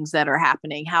the things that are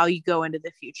happening, how you go into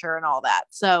the future and all that.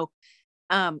 So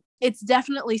it's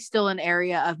definitely still an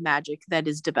area of magic that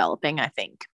is developing, I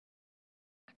think.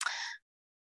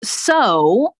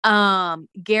 So,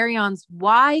 Gerion's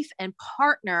wife and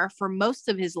partner for most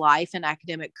of his life and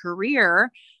academic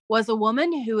career was a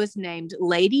woman who was named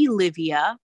Lady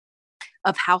Livia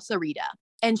of House Arida.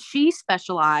 And she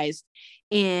specialized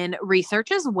in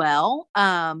research as well,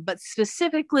 but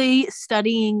specifically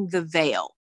studying the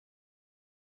veil.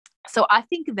 So I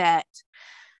think that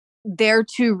their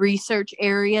two research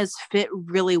areas fit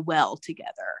really well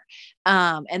together.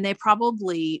 And they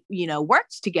probably,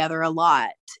 worked together a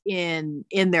lot in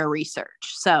their research.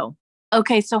 So,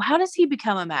 okay, so how does he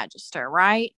become a magister,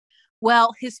 right?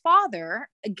 Well, his father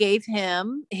gave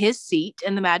him his seat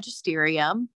in the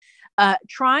magisterium,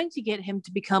 trying to get him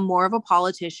to become more of a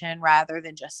politician rather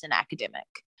than just an academic.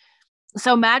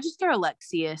 So Magister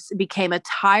Alexius became a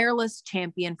tireless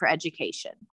champion for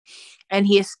education, and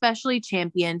he especially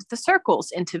championed the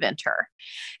circles in Tevinter.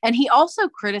 And he also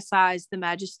criticized the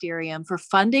magisterium for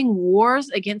funding wars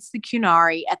against the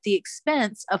Qunari at the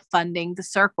expense of funding the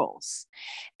circles.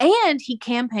 And he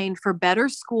campaigned for better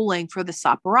schooling for the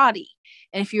Saporati.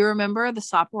 And if you remember, the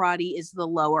Saporati is the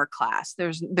lower class.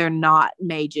 They're not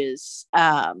mages.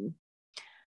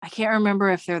 I can't remember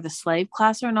if they're the slave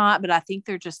class or not, but I think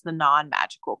they're just the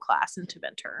non-magical class in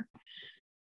Tevinter.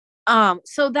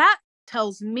 So that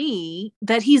tells me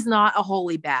that he's not a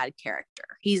wholly bad character.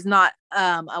 He's not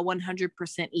a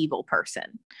 100% evil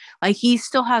person. Like, he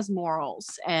still has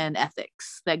morals and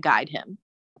ethics that guide him.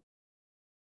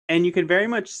 And you can very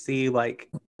much see, like,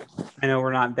 I know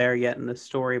we're not there yet in the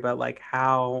story, but like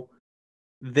how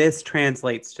this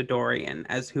translates to Dorian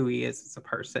as who he is as a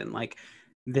person. Like,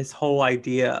 this whole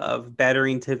idea of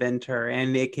bettering Tevinter,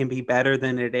 and it can be better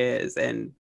than it is,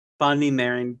 and funding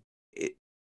there, and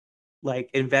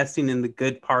like investing in the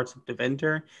good parts of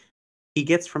Tevinter, he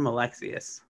gets from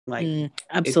Alexius. Like,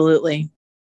 absolutely.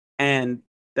 And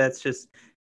that's just,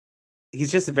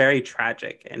 he's just very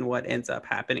tragic in what ends up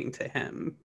happening to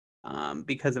him.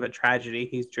 Because of a tragedy,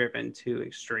 he's driven to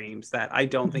extremes that I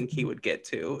don't think he would get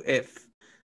to if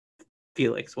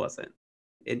Felix wasn't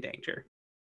in danger.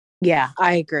 Yeah,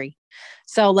 I agree.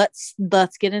 So let's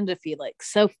get into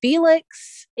Felix. So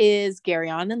Felix is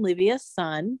Geryon and Livia's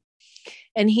son,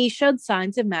 and he showed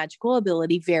signs of magical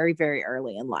ability very, very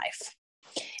early in life.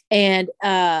 And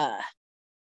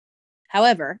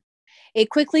however, it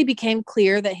quickly became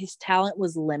clear that his talent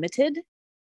was limited.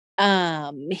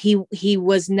 He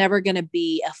was never going to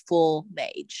be a full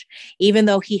mage. Even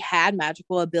though he had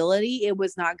magical ability, it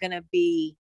was not going to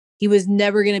be, he was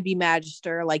never going to be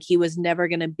magister. Like, he was never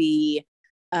going to be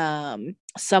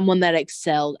someone that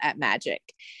excelled at magic.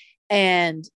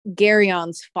 And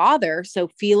Geryon's father, so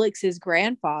Felix's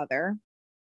grandfather,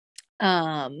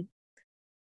 this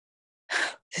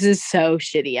is so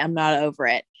shitty, I'm not over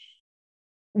it,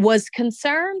 was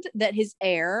concerned that his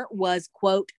heir was,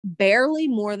 quote, barely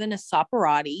more than a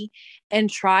Saporati, and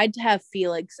tried to have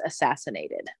Felix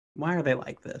assassinated. Why are they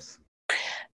like this?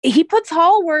 He puts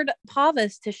Hallward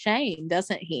Pavus to shame,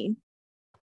 doesn't he?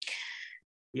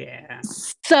 Yeah.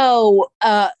 So,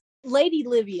 Lady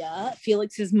Livia,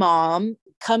 Felix's mom,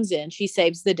 comes in. She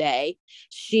saves the day.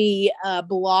 She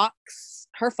blocks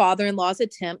her father-in-law's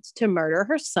attempt to murder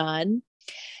her son.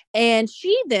 And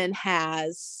she then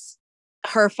has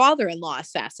her father-in-law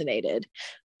assassinated.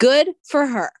 Good for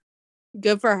her.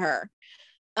 Good for her.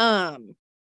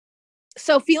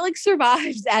 So Felix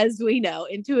survives, as we know,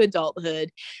 into adulthood.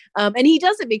 And he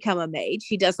doesn't become a mage.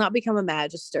 He does not become a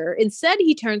magister. Instead,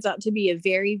 he turns out to be a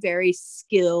very, very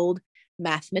skilled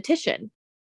mathematician.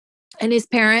 And his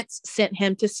parents sent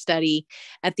him to study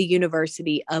at the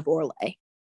University of Orlais.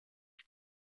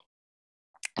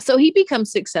 So he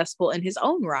becomes successful in his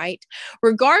own right,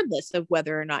 regardless of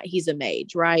whether or not he's a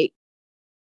mage, right?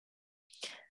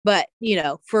 But, you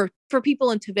know, for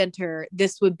people in Tevinter,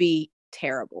 this would be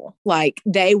terrible. Like,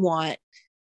 they want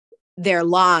their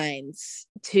lines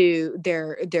to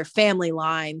their family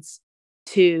lines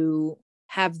to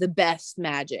have the best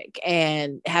magic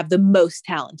and have the most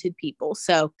talented people.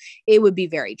 So it would be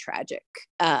very tragic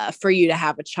for you to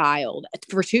have a child,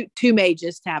 for two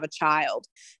mages to have a child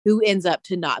who ends up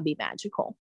to not be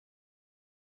magical.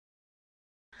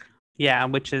 Yeah,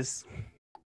 which is,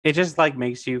 it just like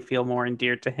makes you feel more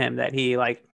endeared to him, that he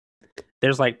like,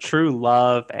 there's like true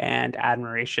love and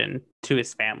admiration to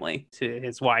his family, to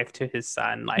his wife, to his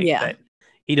son. Like, that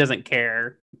he doesn't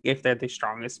care if they're the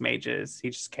strongest mages. He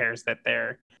just cares that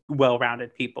they're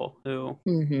well-rounded people who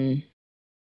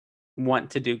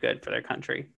want to do good for their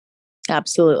country.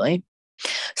 Absolutely.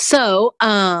 So,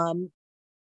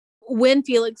 when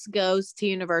Felix goes to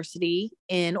university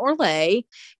in Orlais,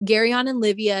 Geryon and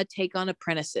Livia take on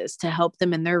apprentices to help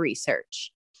them in their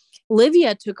research.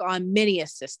 Livia took on many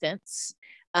assistants,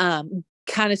 kind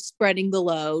of spreading the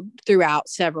load throughout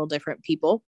several different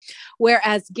people,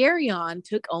 whereas Geryon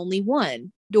took only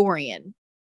one, Dorian.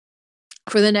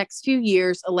 For the next few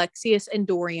years, Alexius and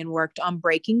Dorian worked on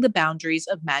breaking the boundaries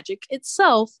of magic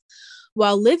itself,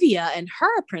 while Livia and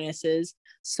her apprentices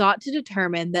sought to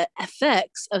determine the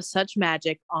effects of such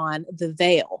magic on the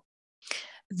Veil.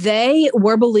 They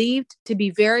were believed to be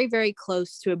very, very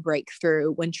close to a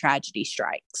breakthrough when tragedy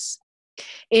strikes.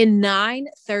 In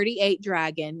 938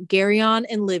 Dragon, Geryon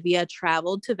and Livia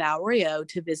traveled to Val Royeaux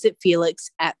to visit Felix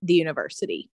at the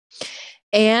university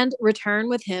and return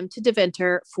with him to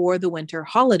Tevinter for the winter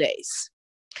holidays.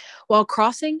 While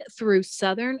crossing through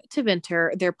southern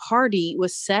Tevinter, their party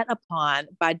was set upon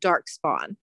by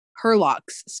Darkspawn,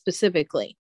 Herlocks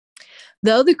specifically.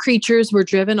 Though the creatures were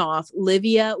driven off,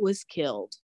 Livia was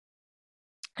killed,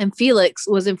 and Felix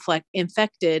was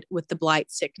infected with the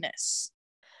blight sickness.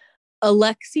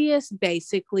 Alexius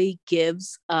basically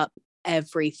gives up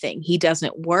everything. He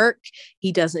doesn't work.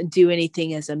 He doesn't do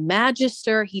anything as a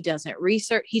magister. He doesn't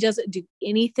research. He doesn't do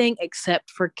anything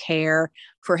except for care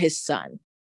for his son.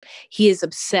 He is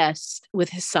obsessed with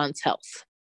his son's health.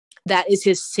 That is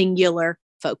his singular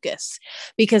focus,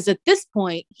 because at this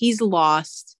point he's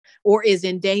lost or is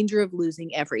in danger of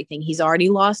losing everything. He's already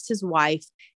lost his wife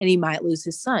and he might lose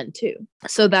his son too.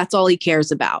 So that's all he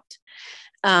cares about.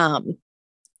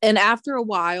 And after a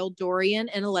while, Dorian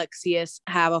and Alexius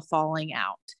have a falling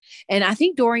out. And I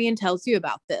think Dorian tells you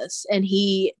about this. And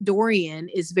Dorian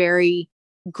is very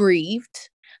grieved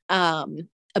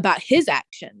about his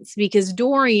actions, because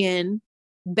Dorian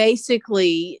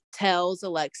basically tells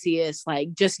Alexius,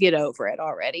 like, just get over it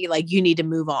already. Like, you need to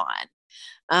move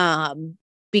on.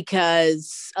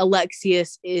 Because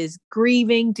Alexius is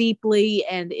grieving deeply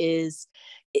and is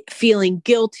feeling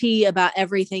guilty about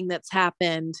everything that's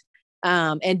happened.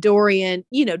 And Dorian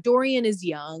is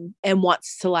young and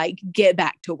wants to like get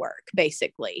back to work,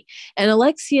 basically. And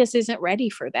Alexius isn't ready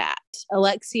for that.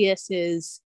 Alexius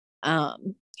is,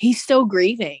 he's still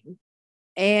grieving.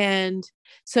 And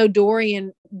so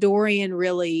Dorian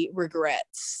really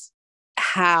regrets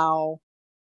how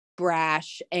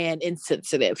brash and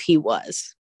insensitive he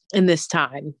was in this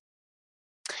time.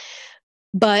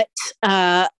 But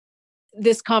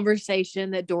this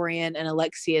conversation that Dorian and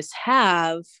Alexius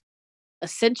have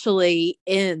essentially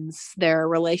ends their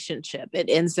relationship. It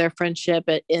ends their friendship.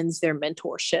 It ends their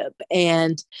mentorship.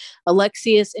 And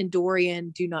Alexius and Dorian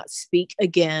do not speak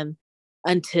again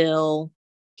until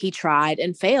he tried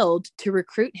and failed to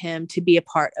recruit him to be a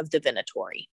part of the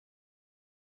Venatori.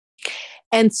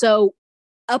 And so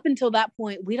up until that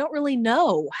point, we don't really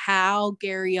know how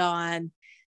Geryon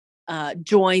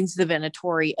joins the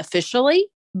Venatori officially,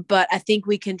 but I think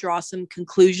we can draw some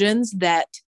conclusions that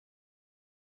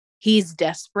he's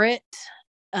desperate,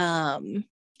 and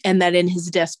that in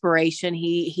his desperation,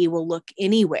 he will look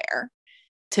anywhere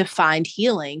to find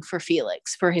healing for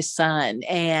Felix, for his son.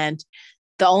 And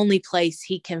the only place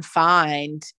he can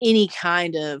find any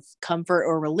kind of comfort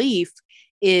or relief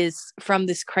is from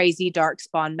this crazy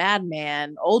darkspawn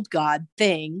madman, old god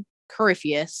thing,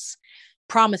 Corypheus,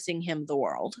 promising him the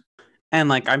world. And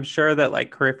like, I'm sure that like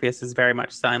Corypheus is very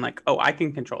much saying like, oh, I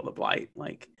can control the blight.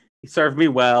 Like, you served me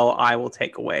well, I will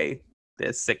take away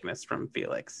this sickness from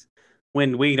Felix,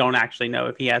 when we don't actually know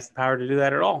if he has the power to do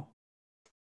that at all.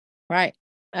 Right.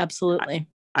 Absolutely.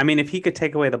 I mean, if he could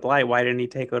take away the blight, why didn't he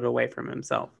take it away from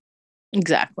himself?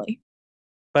 Exactly.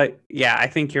 But yeah, I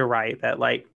think you're right that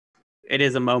like it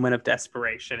is a moment of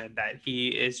desperation, and that he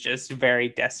is just very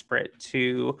desperate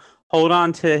to hold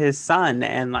on to his son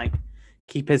and like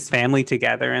keep his family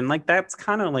together. And like, that's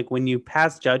kind of like when you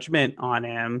pass judgment on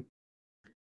him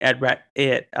at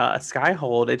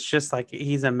Skyhold, it's just like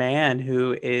he's a man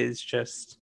who is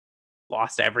just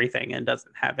lost everything and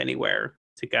doesn't have anywhere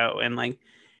to go. And like,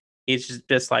 he's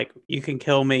just like, you can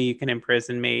kill me, you can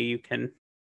imprison me, you can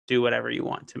do whatever you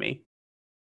want to me.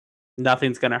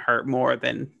 Nothing's going to hurt more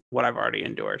than what I've already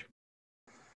endured.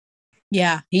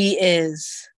 Yeah, he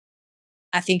is,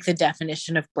 I think, the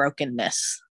definition of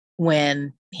brokenness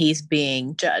when he's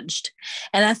being judged.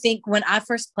 And I think when I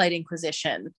first played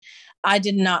Inquisition, I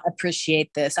did not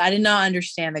appreciate this. I did not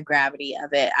understand the gravity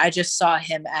of it. I just saw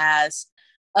him as,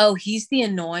 oh, he's the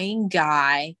annoying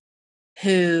guy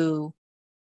who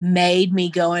made me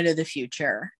go into the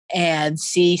future and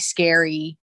see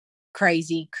scary,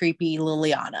 crazy, creepy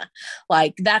Liliana.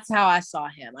 Like, that's how I saw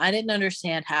him. I didn't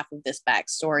understand half of this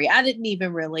backstory. I didn't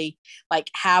even really like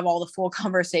have all the full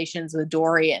conversations with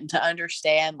Dorian to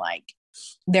understand like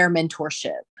their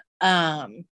mentorship.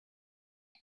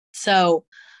 So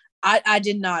I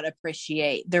did not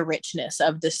appreciate the richness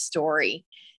of this story.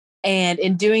 And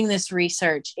in doing this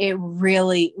research, it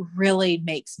really, really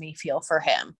makes me feel for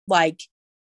him. Like,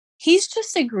 he's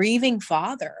just a grieving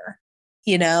father,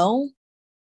 you know?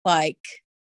 Like,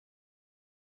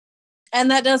 and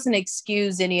that doesn't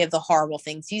excuse any of the horrible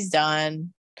things he's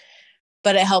done,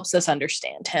 but it helps us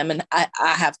understand him. And I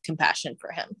have compassion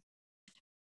for him.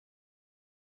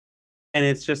 And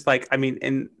it's just like, I mean,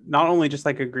 and not only just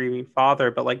like a grieving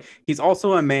father, but like he's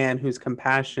also a man whose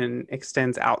compassion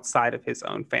extends outside of his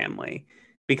own family,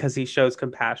 because he shows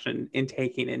compassion in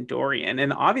taking in Dorian,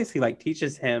 and obviously like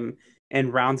teaches him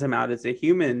and rounds him out as a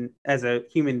human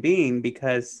being,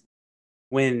 because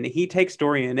when he takes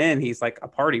Dorian in, he's like a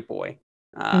party boy,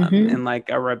 and like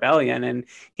a rebellion, and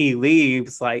he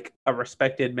leaves like a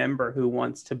respected member who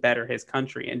wants to better his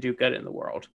country and do good in the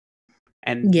world.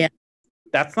 And yeah,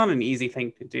 that's not an easy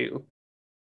thing to do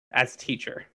as a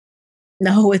teacher.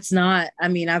 No, it's not. I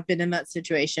mean, I've been in that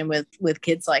situation with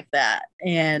kids like that,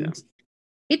 and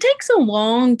it takes a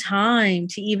long time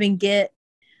to even get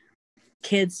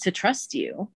kids to trust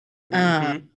you,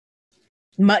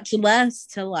 much less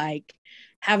to like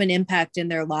have an impact in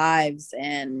their lives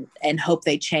and hope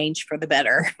they change for the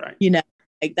better. Right. You know,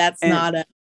 like that's not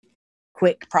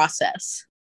quick process.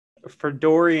 For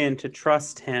Dorian to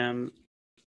trust him,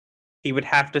 he would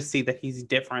have to see that he's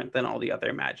different than all the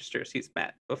other magisters he's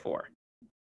met before.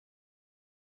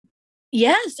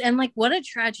 Yes, and like what a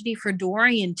tragedy for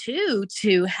Dorian too,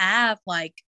 to have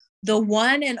like the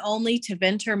one and only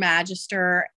Tevinter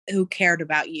Magister who cared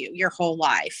about you your whole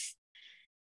life,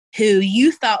 who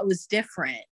you thought was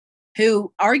different,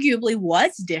 who arguably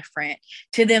was different,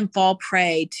 to then fall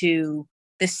prey to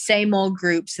the same old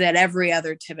groups that every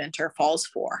other Tevinter falls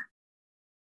for.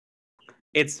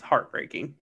 It's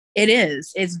heartbreaking. It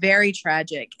is. It's very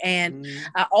tragic. And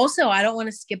also, I don't want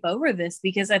to skip over this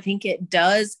because I think it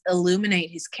does illuminate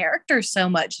his character so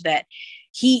much that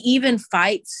he even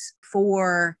fights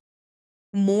for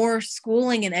more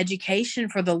schooling and education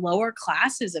for the lower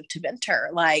classes of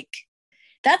Tevinter. Like,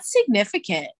 that's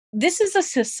significant. This is a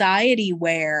society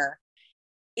where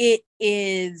it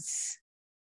is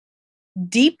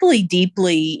deeply,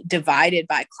 deeply divided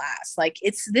by class. Like,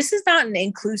 this is not an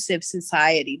inclusive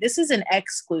society. This is an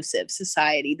exclusive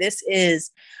society. This is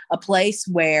a place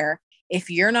where if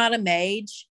you're not a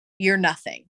mage, you're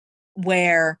nothing.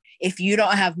 Where if you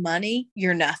don't have money,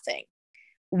 you're nothing.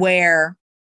 Where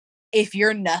if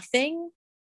you're nothing,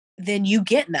 then you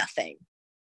get nothing.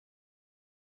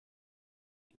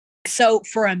 So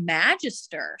for a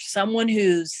magister, someone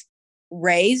who's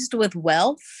raised with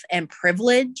wealth and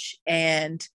privilege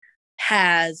and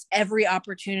has every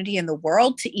opportunity in the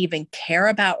world to even care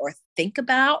about or think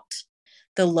about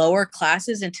the lower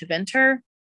classes in Tevinter,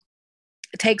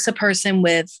 it takes a person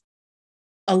with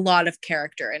a lot of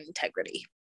character and integrity.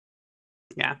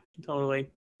 Yeah, totally.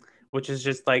 Which is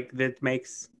just like, that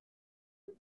makes,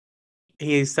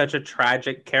 he's such a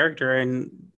tragic character, and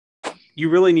you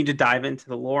really need to dive into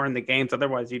the lore in the games.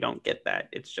 Otherwise you don't get that.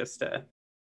 It's just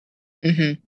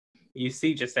you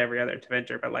see just every other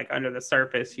Tevinter, but like under the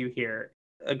surface, you hear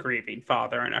a grieving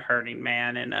father and a hurting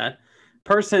man and a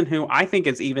person who I think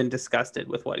is even disgusted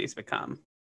with what he's become.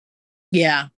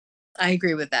 Yeah, I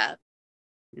agree with that.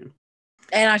 Yeah.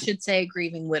 And I should say a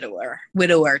grieving widower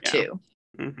too.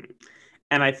 Mm-hmm.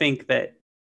 And I think that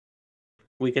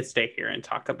we could stay here and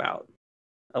talk about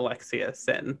Alexius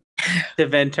and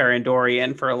Tevinter and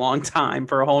Dorian for a long time,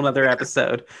 for a whole nother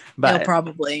episode. But no,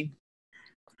 probably.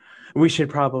 We should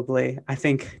probably, I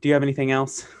think, do you have anything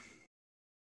else?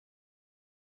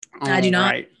 I do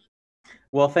not. Right.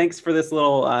 Well, thanks for this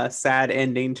little sad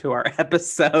ending to our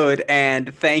episode,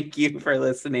 and thank you for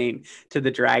listening to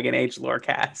the Dragon Age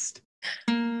Lorecast.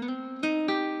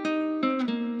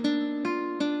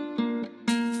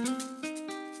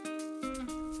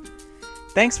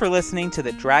 Thanks for listening to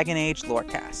the Dragon Age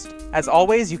Lorecast. As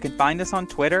always, you can find us on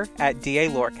Twitter at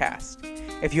DALorecast.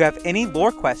 If you have any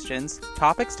lore questions,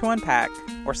 topics to unpack,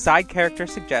 or side character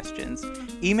suggestions,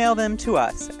 email them to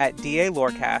us at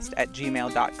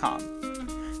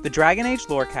dalorecast@gmail.com. The Dragon Age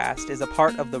Lorecast is a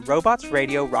part of the Robots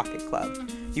Radio Rocket Club.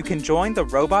 You can join the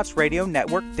Robots Radio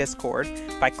Network Discord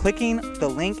by clicking the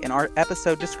link in our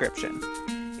episode description.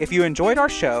 If you enjoyed our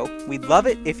show, we'd love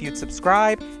it if you'd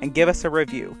subscribe and give us a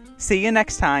review. See you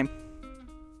next time.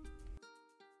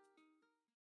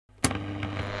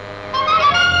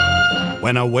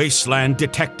 When a wasteland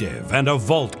detective and a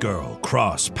vault girl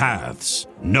cross paths,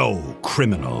 no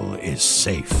criminal is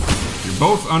safe. You're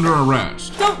both under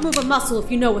arrest. Don't move a muscle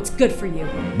if you know what's good for you.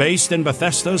 Based in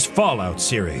Bethesda's Fallout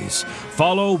series,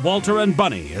 follow Walter and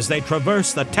Bunny as they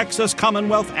traverse the Texas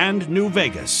Commonwealth and New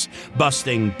Vegas,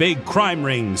 busting big crime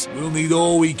rings. We'll need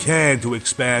all we can to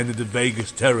expand into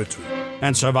Vegas territory.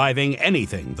 And surviving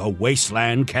anything the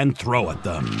wasteland can throw at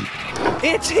them.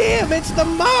 It's him! It's the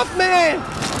Mothman!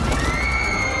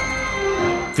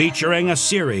 Featuring a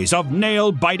series of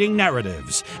nail-biting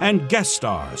narratives and guest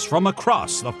stars from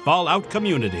across the Fallout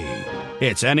community.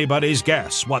 It's anybody's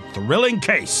guess what thrilling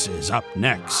case is up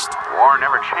next. War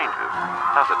never changes,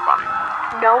 does it, Bunny?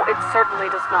 No, it certainly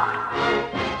does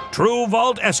not. True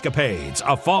Vault Escapades,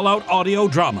 a Fallout audio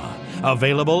drama.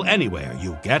 Available anywhere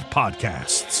you get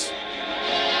podcasts.